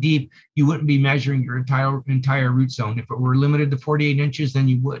 7 feet deep, you wouldn't be measuring your entire root zone. If it were limited to 48 inches, then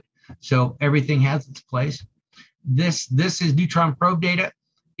you would. So everything has its place. This is neutron probe data.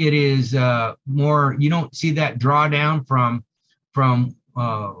 It is more, you don't see that drawdown from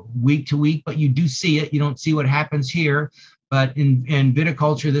week to week, but you do see it. You don't see what happens here. but in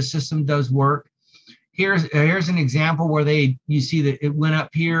viticulture, this system does work. Here's an example where you see that it went up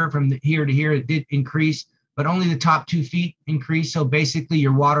here from here to here. It did increase, but only the top 2 feet increased. So basically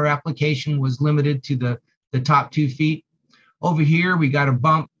your water application was limited to the top 2 feet. Over here, we got a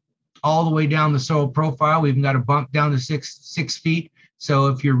bump all the way down the soil profile. We've got a bump down to six feet. So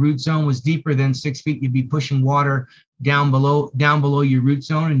if your root zone was deeper than 6 feet, you'd be pushing water down below your root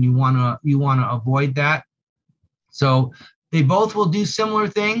zone, and you want to avoid that. So they both will do similar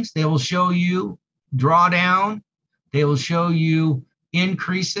things. They will show you drawdown. They will show you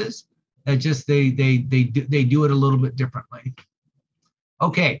increases. They do it a little bit differently.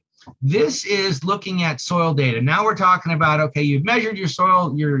 Okay, this is looking at soil data. Now we're talking about, okay, you've measured your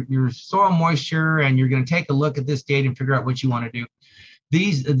soil moisture, and you're going to take a look at this data and figure out what you want to do.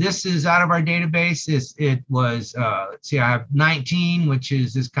 This is out of our database. It was let's see, I have 19, which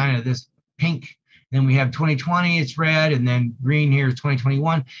is this kind of this pink. Then we have 2020, it's red, and then green here is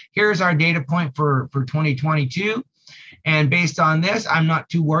 2021. Here's our data point for 2022. And based on this, I'm not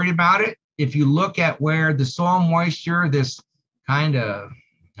too worried about it. If you look at where the soil moisture, this kind of,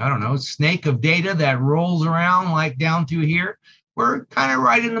 I don't know, snake of data that rolls around like down through here, we're kind of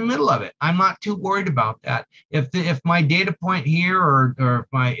right in the middle of it. I'm not too worried about that. If my data point here, or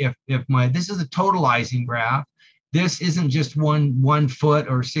if my this is a totalizing graph, this isn't just one foot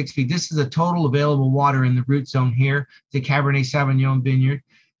or 6 feet. This is a total available water in the root zone here, the Cabernet Sauvignon vineyard.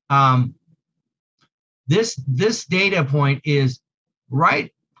 This data point is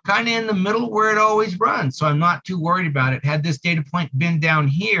right kind of in the middle where it always runs. So I'm not too worried about it. Had this data point been down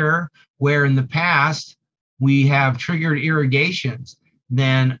here, where in the past we have triggered irrigations,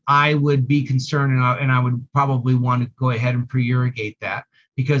 then I would be concerned, and I would probably want to go ahead and pre-irrigate that.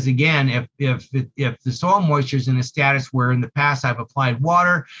 Because again, if the soil moisture is in a status where in the past I've applied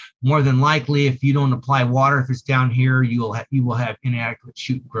water, more than likely, if you don't apply water, if it's down here, you will have inadequate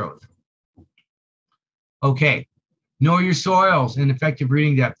shoot growth. Okay, know your soils and effective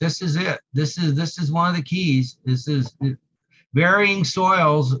rooting depth. This is it. This is one of the keys. This is varying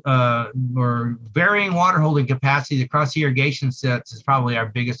soils or varying water holding capacities across irrigation sets is probably our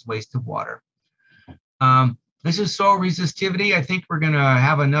biggest waste of water. This is soil resistivity. I think we're going to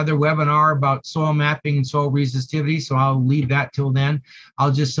have another webinar about soil mapping and soil resistivity, so I'll leave that till then.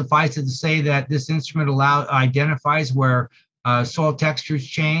 I'll just suffice it to say that this instrument identifies where soil textures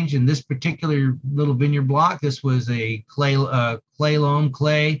change. In this particular little vineyard block, this was a clay loam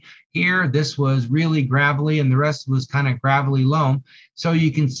clay. Here, this was really gravelly, and the rest was kind of gravelly loam. So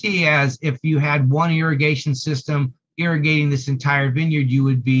you can see, as if you had one irrigation system irrigating this entire vineyard, you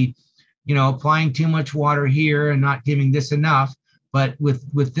would be applying too much water here and not giving this enough. But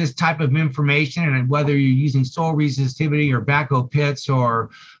with this type of information, and whether you're using soil resistivity or backhoe pits or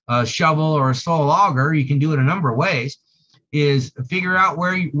a shovel or a soil auger, you can do it a number of ways, is figure out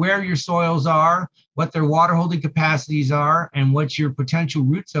where your soils are, what their water holding capacities are, and what your potential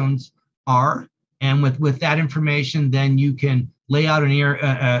root zones are. And with that information, then you can lay out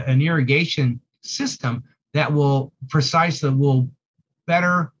an irrigation system that will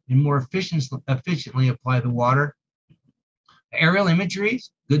better and more efficiently apply the water. Aerial imagery,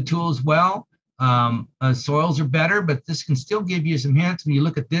 good tool as well. Soils are better, but this can still give you some hints. When you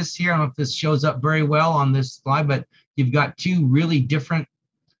look at this here, I don't know if this shows up very well on this slide, but you've got two really different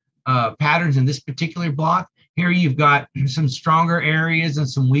patterns in this particular block. Here you've got some stronger areas and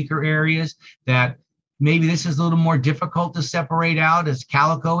some weaker areas that maybe this is a little more difficult to separate out as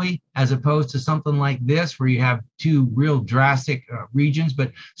calico-y, as opposed to something like this where you have two real drastic regions.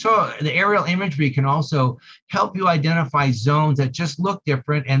 But so the aerial imagery can also help you identify zones that just look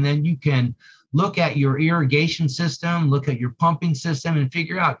different, and then you can look at your irrigation system, look at your pumping system, and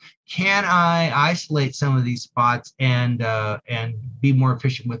figure out, can I isolate some of these spots and be more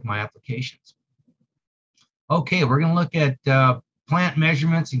efficient with my applications? Okay, we're going to look at plant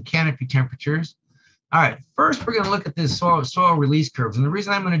measurements and canopy temperatures. All right, first we're going to look at this soil release curves. And the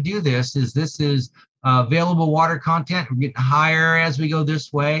reason I'm going to do this is available water content. We're getting higher as we go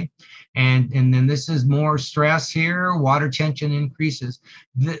this way. And then this is more stress here, water tension increases.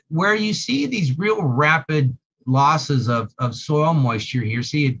 Where you see these real rapid losses of soil moisture here,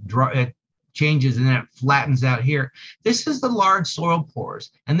 see it changes and then it flattens out here. This is the large soil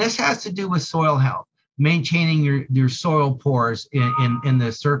pores. And this has to do with soil health, maintaining your soil pores in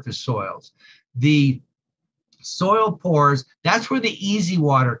the surface soils. The soil pores, that's where the easy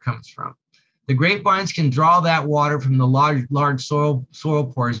water comes from. The grapevines can draw that water from the large soil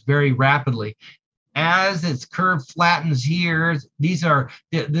pores very rapidly. As its curve flattens here,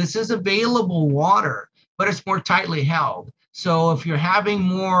 this is available water, but it's more tightly held. So if you're having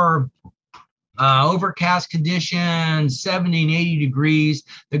more overcast conditions, 70 and 80 degrees.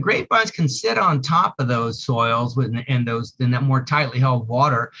 The grapevines can sit on top of those soils in that more tightly held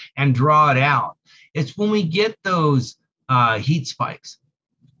water and draw it out. It's when we get those heat spikes.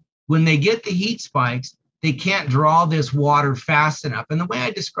 When they get the heat spikes, they can't draw this water fast enough. And the way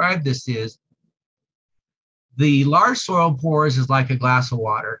I describe this is the large soil pores is like a glass of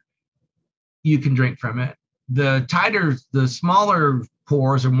water. You can drink from it. The smaller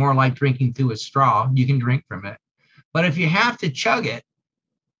pores are more like drinking through a straw. You can drink from it. But if you have to chug it,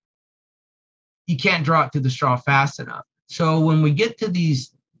 you can't draw it through the straw fast enough. So when we get to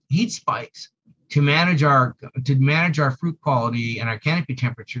these heat spikes, to manage our fruit quality and our canopy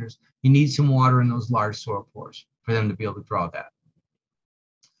temperatures, you need some water in those large soil pores for them to be able to draw that.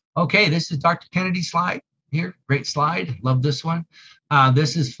 Okay, this is Dr. Kennedy's slide here. Great slide. Love this one.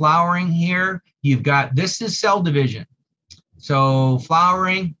 This is flowering here. This is cell division. So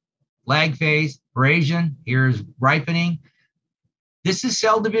flowering, lag phase, veraison, here's ripening. This is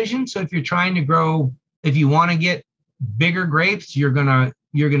cell division. So if you're trying to grow, if you want to get bigger grapes, you're gonna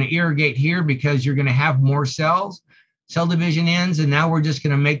irrigate here because you're gonna have more cells. Cell division ends, and now we're just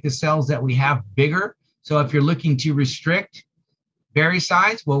gonna make the cells that we have bigger. So if you're looking to restrict berry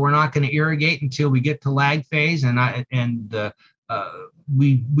size, well, we're not gonna irrigate until we get to lag phase,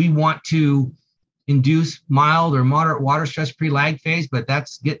 we want to induce mild or moderate water stress pre-lag phase, but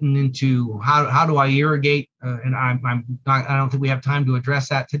that's getting into how do I irrigate, and I don't think we have time to address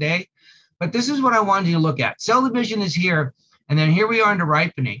that today. But this is what I wanted you to look at. Cell division is here, and then here we are into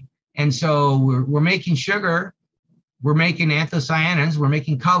ripening. And so we're making sugar, we're making anthocyanins, we're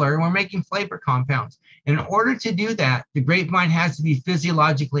making color, and we're making flavor compounds. And in order to do that, the grapevine has to be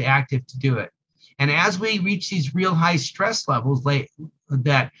physiologically active to do it. And as we reach these real high stress levels,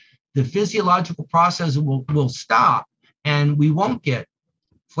 that the physiological process will stop, and we won't get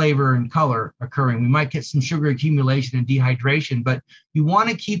flavor and color occurring. We might get some sugar accumulation and dehydration, but you want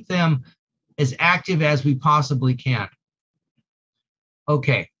to keep them as active as we possibly can.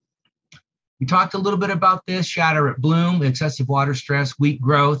 Okay, we talked a little bit about this, shatter at bloom, excessive water stress, weak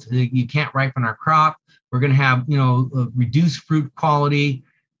growth. You can't ripen our crop. We're going to have, reduced fruit quality,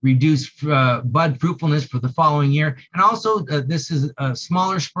 reduced bud fruitfulness for the following year. And also this is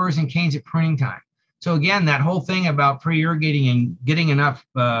smaller spurs and canes at pruning time. So again, that whole thing about pre-irrigating and getting enough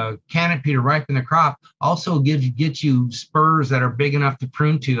canopy to ripen the crop also gets you spurs that are big enough to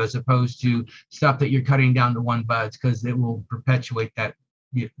prune to, as opposed to stuff that you're cutting down to one buds, because it will perpetuate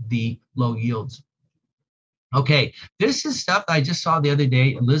the low yields. Okay, this is stuff I just saw the other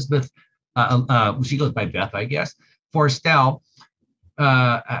day. Elizabeth, she goes by Beth, I guess, Forstel,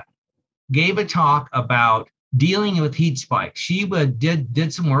 gave a talk about dealing with heat spikes. She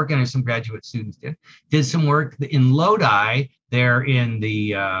did some work, and some graduate students did some work in Lodi there in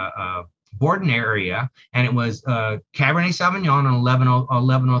the Borden area, and it was Cabernet Sauvignon and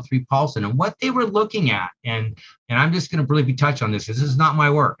 1103 Paulson. And what they were looking at, and I'm just going to briefly touch on this. This is not my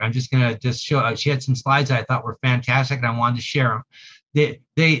work. I'm just going to show. She had some slides that I thought were fantastic, and I wanted to share them.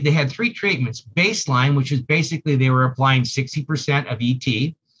 They had three treatments. Baseline, which is basically they were applying 60% of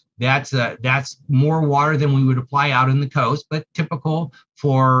ET. That's more water than we would apply out in the coast, but typical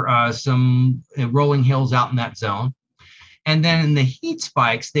for some rolling hills out in that zone. And then in the heat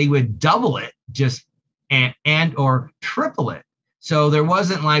spikes, they would double it and or triple it. So there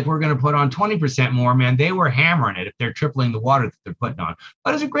wasn't like, we're going to put on 20% more, man. They were hammering it if they're tripling the water that they're putting on.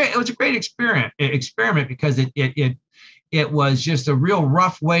 But it was a great experiment because it was just a real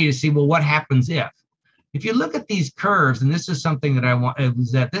rough way to see, well, what happens if you look at these curves, and this is something that I want,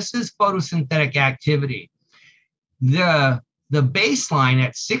 is that this is photosynthetic activity. The baseline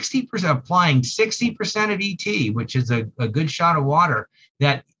at 60%, applying 60% of ET, which is a good shot of water,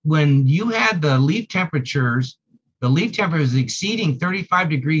 that when you had the leaf temperatures exceeding 35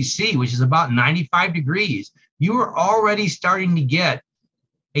 degrees C, which is about 95 degrees, you were already starting to get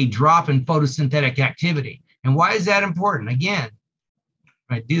a drop in photosynthetic activity. And why is that important? Again,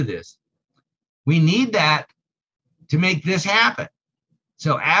 I do this. We need that to make this happen.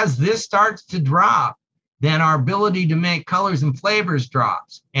 So as this starts to drop, then our ability to make colors and flavors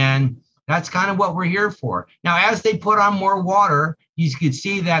drops. And that's kind of what we're here for. Now, as they put on more water, you could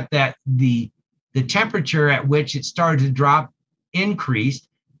see that the temperature at which it started to drop increased.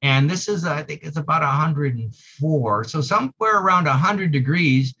 And this is, I think it's about 104. So somewhere around 100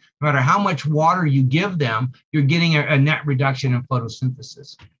 degrees, no matter how much water you give them, you're getting a net reduction in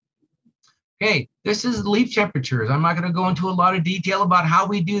photosynthesis. Okay, this is leaf temperatures. I'm not going to go into a lot of detail about how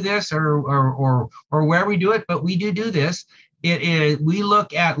we do this or where we do it, but we do this. We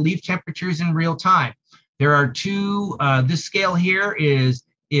look at leaf temperatures in real time. There are two. This scale here is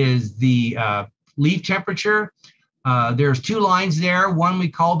is the leaf temperature. There's two lines there. One we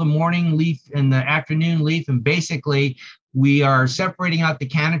call the morning leaf and the afternoon leaf. And basically, we are separating out the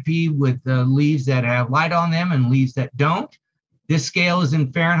canopy with the leaves that have light on them and leaves that don't. This scale is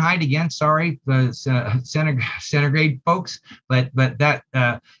in Fahrenheit. Again, sorry, centigrade folks, but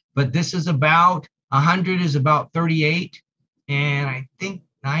this is about 100 is about 38, and I think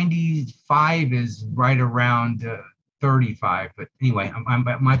 95 is right around 35. But anyway, I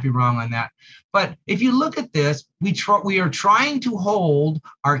might be wrong on that. But if you look at this, we are trying to hold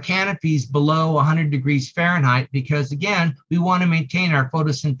our canopies below 100 degrees Fahrenheit because, again, we want to maintain our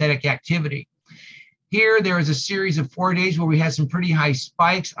photosynthetic activity. Here, there is a series of 4 days where we had some pretty high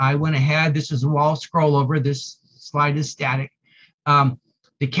spikes. I went ahead. This is a wall scroll over. This slide is static.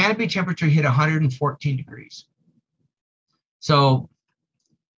 The canopy temperature hit 114 degrees. So,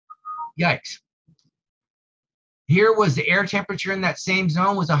 yikes. Here was the air temperature in that same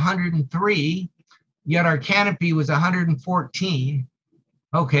zone was 103, yet our canopy was 114.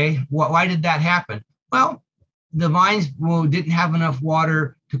 Okay, why did that happen? Well, the vines didn't have enough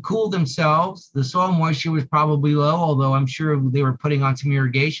water to cool themselves. The soil moisture was probably low, although I'm sure they were putting on some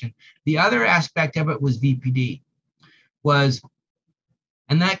irrigation. The other aspect of it was VPD.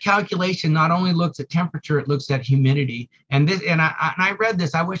 And that calculation not only looks at temperature, it looks at humidity. And I read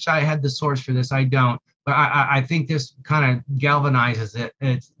this. I wish I had the source for this. I don't. But I think this kind of galvanizes it.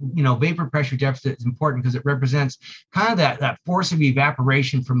 It's, vapor pressure deficit is important because it represents kind of that force of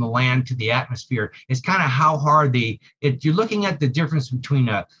evaporation from the land to the atmosphere. It's kind of how hard you're looking at the difference between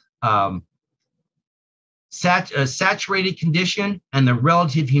a saturated condition and the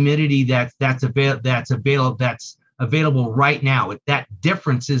relative humidity that's available right now. That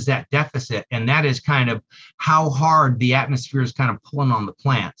difference is that deficit, and that is kind of how hard the atmosphere is kind of pulling on the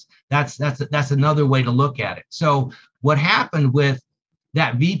plants. That's another way to look at it. So what happened with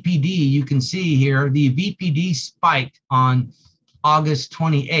that VPD, you can see here, the VPD spiked on August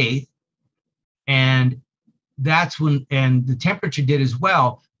 28th, and that's when, and the temperature did as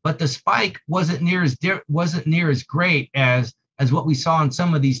well, but the spike wasn't near as great as what we saw in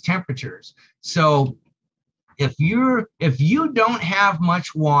some of these temperatures. So if you don't have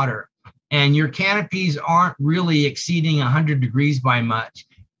much water and your canopies aren't really exceeding 100 degrees by much,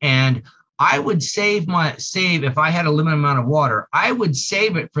 and I would save if I had a limited amount of water, I would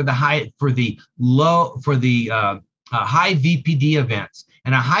save it for the high VPD events.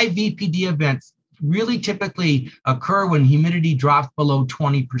 And a high VPD events really typically occur when humidity drops below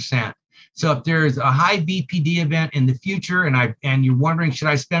 20%. So if there's a high VPD event in the future, and you're wondering, should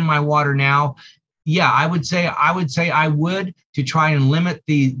I spend my water now? Yeah, I would say I would, to try and limit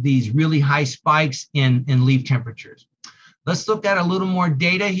these really high spikes in leaf temperatures. Let's look at a little more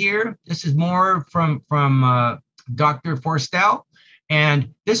data here. This is more from Dr. Forstall,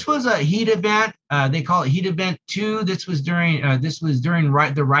 and this was a heat event. They call it heat event 2. This was during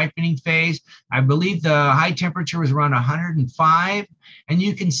the ripening phase. I believe the high temperature was around 105, and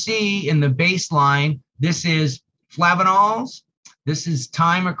you can see in the baseline, this is flavanols. This is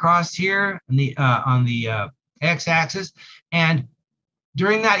time across here on the x-axis, and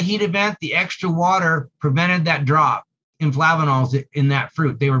during that heat event, the extra water prevented that drop in flavanols in that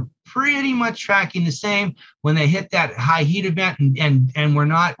fruit. They were pretty much tracking the same when they hit that high heat event and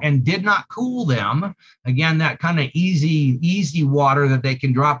did not cool them. Again, that kind of easy water that they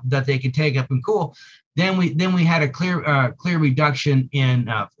can drop, that they can take up and cool. Then we had a clear reduction in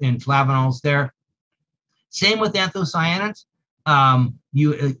flavanols there. Same with anthocyanins.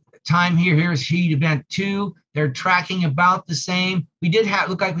 Time here's heat event 2. They're tracking about the same. We did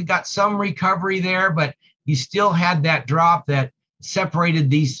look like we got some recovery there, but you still had that drop that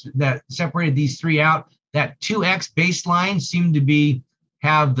separated these three out. That 2x baseline seemed to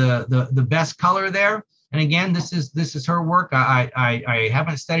have the best color there. And again, this is her work. I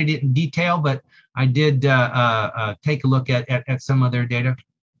haven't studied it in detail, but I did take a look at some of their data.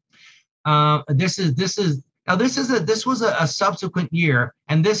 This was a subsequent year,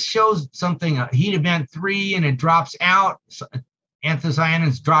 and this shows something, heat event 3, and it drops out.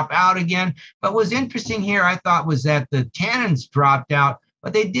 Anthocyanins drop out again. But what's interesting here, I thought, was that the tannins dropped out,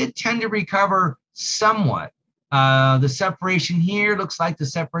 but they did tend to recover somewhat. The separation here looks like the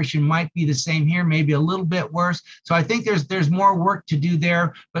separation might be the same here, maybe a little bit worse. So I think there's more work to do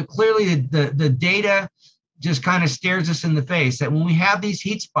there, but clearly the data just kind of stares us in the face that when we have these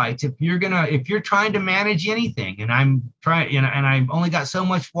heat spikes, if you're trying to manage anything, and I've only got so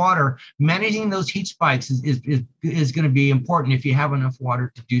much water, managing those heat spikes is going to be important if you have enough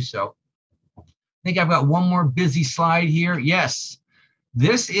water to do so. I think I've got one more busy slide here. Yes,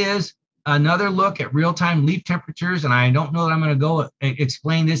 this is another look at real-time leaf temperatures, and I don't know that I'm going to go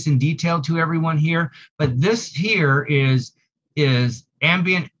explain this in detail to everyone here, but this here is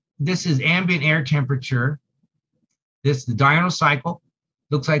ambient. This is ambient air temperature. This is the diurnal cycle.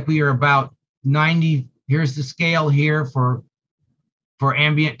 Looks like we are about 90. Here's the scale here for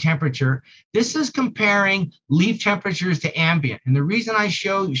ambient temperature. This is comparing leaf temperatures to ambient. And the reason I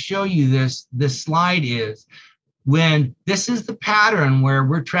show you this slide is when this is the pattern where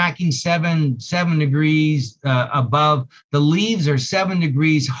we're tracking seven degrees above, the leaves are 7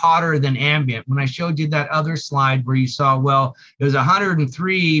 degrees hotter than ambient. When I showed you that other slide where you saw, well, it was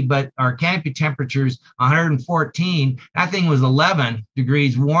 103, but our canopy temperature is 114, that thing was 11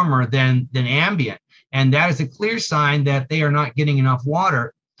 degrees warmer than ambient. And that is a clear sign that they are not getting enough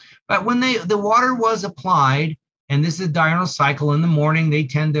water. But when the water was applied, and this is a diurnal cycle, in the morning, they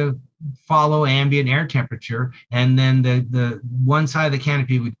tend to follow ambient air temperature, and then the one side of the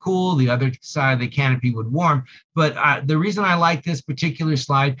canopy would cool, the other side of the canopy would warm. But the reason I like this particular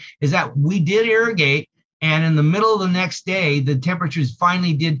slide is that we did irrigate, and in the middle of the next day, the temperatures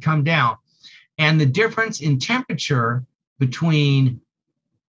finally did come down. And the difference in temperature between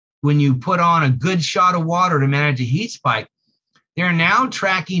when you put on a good shot of water to manage a heat spike, they're now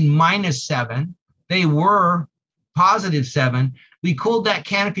tracking -7. They were +7. We cooled that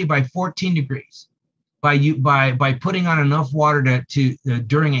canopy by 14 degrees by putting on enough water to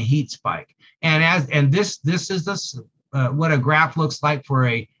during a heat spike. And this is what a graph looks like for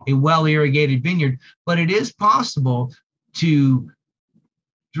a well irrigated vineyard. But it is possible through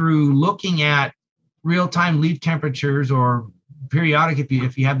looking at real time leaf temperatures or periodic,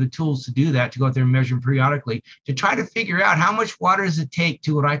 if you have the tools to do that, to go out there and measure them periodically, to try to figure out how much water does it take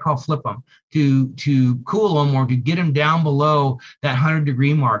to what I call flip them, to cool them or to get them down below that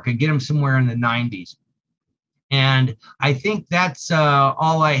 100-degree mark and get them somewhere in the 90s. And I think that's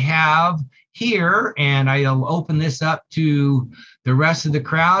all I have here, and I'll open this up to the rest of the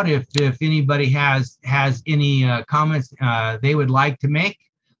crowd if anybody has any comments they would like to make.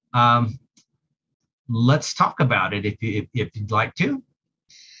 Let's talk about it if you'd like to.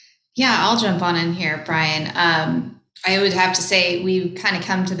 Yeah, I'll jump on in here, Brian. I would have to say we've kind of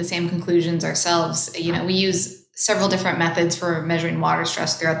come to the same conclusions ourselves. We use several different methods for measuring water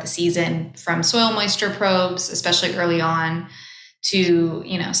stress throughout the season, from soil moisture probes, especially early on, to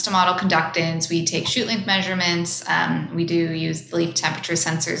stomatal conductance. We take shoot length measurements. We do use the leaf temperature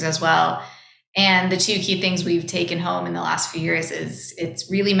sensors as well. And the two key things we've taken home in the last few years is it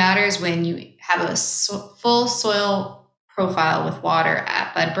really matters when you have a full soil profile with water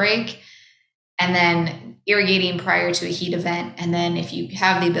at bud break, and then irrigating prior to a heat event. And then if you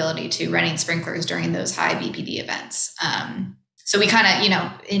have the ability to, running sprinklers during those high BPD events. So we kind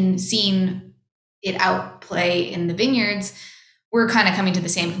of, in seeing it outplay in the vineyards, we're kind of coming to the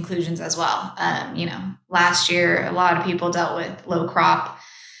same conclusions as well. Last year, a lot of people dealt with low crop.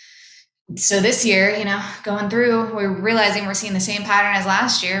 So this year, going through, we're realizing we're seeing the same pattern as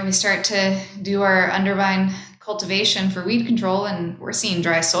last year. We start to do our undervine cultivation for weed control, and we're seeing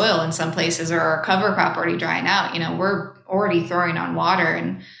dry soil in some places, or our cover crop already drying out. We're already throwing on water,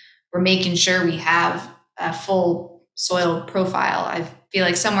 and we're making sure we have a full soil profile. I feel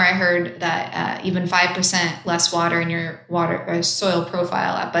like somewhere I heard that even 5% less water in your soil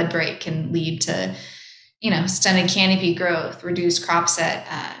profile at bud break can lead to stunted canopy growth, reduced crop set.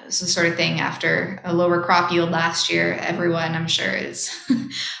 This is the sort of thing after a lower crop yield last year, everyone, I'm sure, is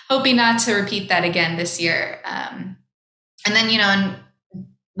hoping not to repeat that again this year. And then, and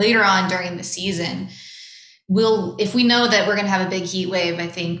later on during the season, if we know that we're going to have a big heat wave, I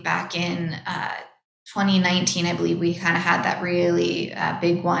think back in 2019, I believe we kind of had that really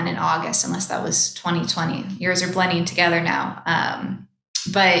big one in August, unless that was 2020. Years are blending together now.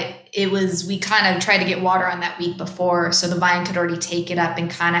 But we kind of tried to get water on that week before, so the vine could already take it up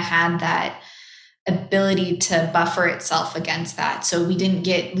and kind of had that ability to buffer itself against that. So we didn't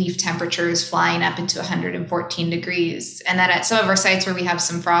get leaf temperatures flying up into 114 degrees. And then at some of our sites where we have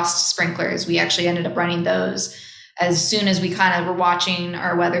some frost sprinklers, we actually ended up running those. As soon as we kind of were watching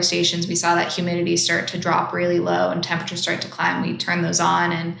our weather stations, we saw that humidity start to drop really low and temperatures start to climb. We turned those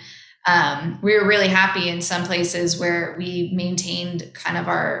on, and we were really happy in some places where we maintained kind of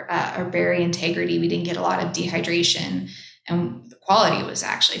our berry integrity. We didn't get a lot of dehydration, and the quality was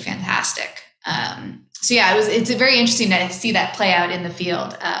actually fantastic. So yeah, it's very interesting to see that play out in the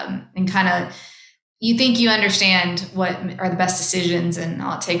field, and kind of, you think you understand what are the best decisions, and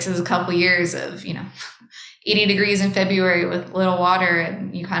all it takes is a couple years of, 80 degrees in February with little water,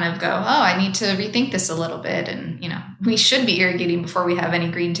 and you kind of go, oh, I need to rethink this a little bit. And, we should be irrigating before we have any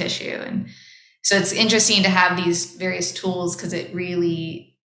green tissue. And so it's interesting to have these various tools, because it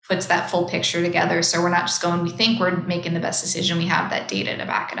really puts that full picture together. So we're not just going, we think we're making the best decision. We have that data to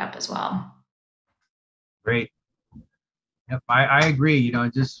back it up as well. Great. Yep, I agree. You know,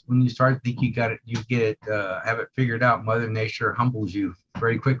 just when you start to think you got it, you get it, have it figured out, Mother Nature humbles you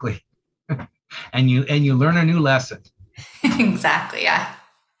very quickly. and you learn a new lesson. Exactly. Yeah.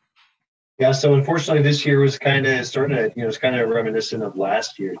 Yeah. So unfortunately, this year was kind of it's kind of reminiscent of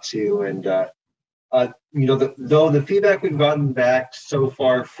last year too. And, though the feedback we've gotten back so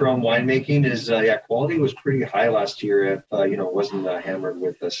far from winemaking is, quality was pretty high last year. If, it wasn't hammered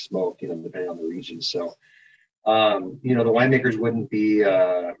with smoke, depending on the region. So, the winemakers wouldn't be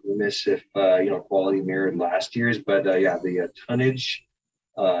remiss if, quality mirrored last year's, but the tonnage,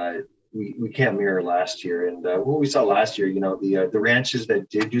 we can't mirror last year. And what we saw last year, the ranches that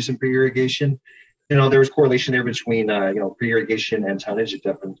did do some pre-irrigation, there was correlation there between, pre-irrigation and tonnage. It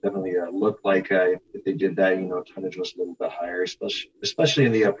definitely looked like if they did that, tonnage was a little bit higher, especially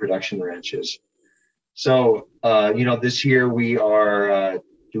in the production ranches. So, this year we are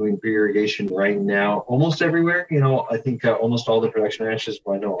doing pre-irrigation right now almost everywhere. I think almost all the production ranches,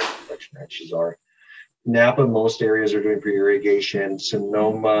 well, I know all the production ranches are. Napa, most areas are doing pre-irrigation.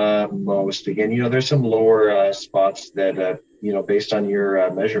 Sonoma, most. Again, there's some lower spots that, based on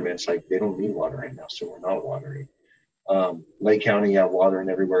your measurements, like they don't need water right now, so we're not watering. Lake County, watering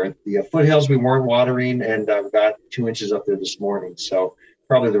everywhere. The foothills, we weren't watering, and I've got 2 inches up there this morning, so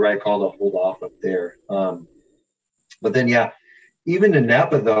probably the right call to hold off up there. But then, even in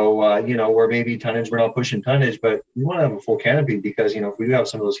Napa, though, where maybe tonnage, we're not pushing tonnage, but we want to have a full canopy because, if we do have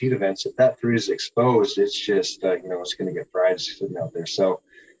some of those heat events, if that fruit is exposed, it's just, it's going to get fried sitting out there. So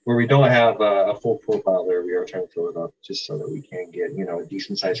where we don't have a full profile there, we are trying to fill it up just so that we can get, a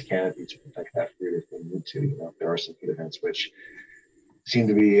decent sized canopy to protect that fruit if we need to, if there are some heat events, which seem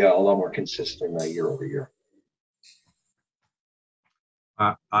to be a lot more consistent year over year.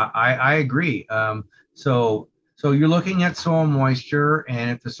 I agree. So you're looking at soil moisture, and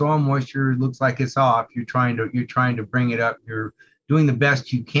if the soil moisture looks like it's off, you're trying to bring it up. You're doing the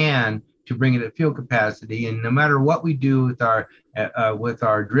best you can to bring it at field capacity. And no matter what we do with our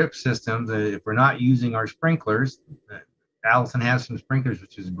drip systems, if we're not using our sprinklers, Allison has some sprinklers,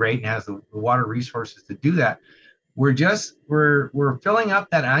 which is great, and has the water resources to do that. We're filling up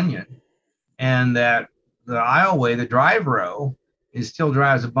that onion, and that the aisleway, the drive row, is still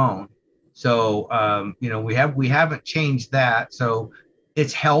dry as a bone. So, we haven't changed that. So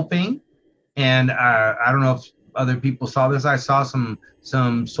it's helping. And I don't know if other people saw this. I saw some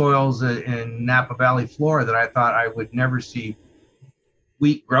soils in Napa Valley, Florida that I thought I would never see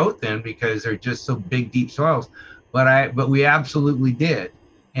wheat growth in because they're just so big, deep soils. But we absolutely did.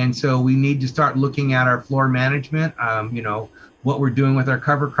 And so we need to start looking at our floor management, what we're doing with our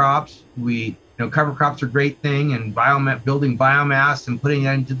cover crops. Cover crops are a great thing, and building biomass and putting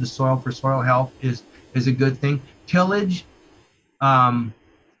that into the soil for soil health is a good thing. Tillage oxidizes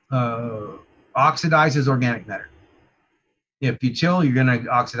organic matter. If you till, you're going to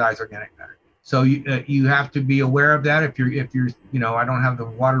oxidize organic matter. So you have to be aware of that. If you're I don't have the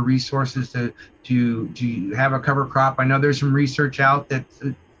water resources to have a cover crop. I know there's some research out that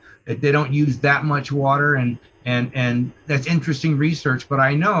they don't use that much water, and that's interesting research. But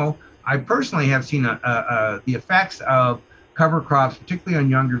I personally have seen the effects of cover crops, particularly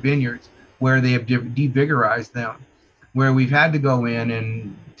on younger vineyards, where they have devigorized them, where we've had to go in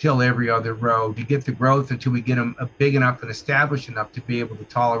and till every other row to get the growth until we get them big enough and established enough to be able to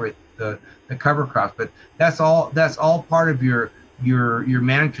tolerate the cover crops. But that's all part of your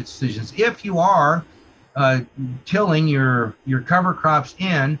management decisions. If you are tilling your cover crops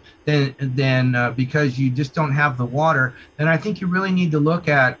in, then because you just don't have the water, then I think you really need to look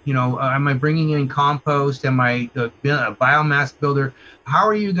at, am I bringing in compost? Am I a biomass builder? How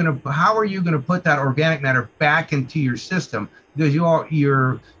are you gonna put that organic matter back into your system? Because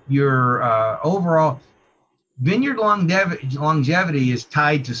your overall vineyard longevity is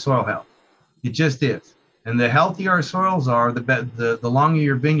tied to soil health. It just is, and the healthier our soils are, the longer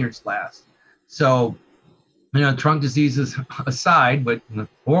your vineyards last. So, trunk diseases aside, but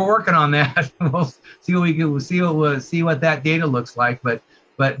we're working on that. We'll see what that data looks like. But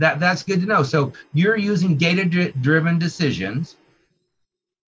that's good to know. So you're using data-driven decisions.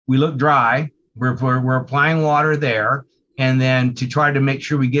 We look dry. We're applying water there, and then to try to make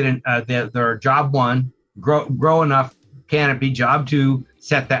sure we get their job one, grow enough canopy. Job two,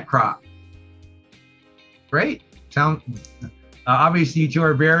 set that crop. Great. Obviously, you two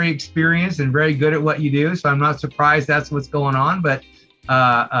are very experienced and very good at what you do, so I'm not surprised that's what's going on. But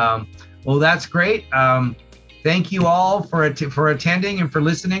well, that's great. Thank you all for attending and for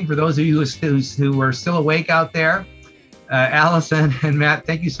listening. For those of you who are still awake out there, Allison and Matt,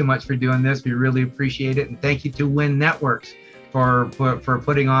 thank you so much for doing this. We really appreciate it. And thank you to Win Networks for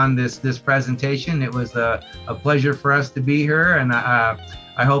putting on this presentation. It was a pleasure for us to be here, and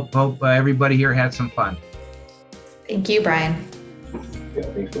I hope everybody here had some fun. Thank you, Bryan. Yeah,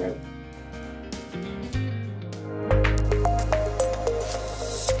 thanks, Bryan.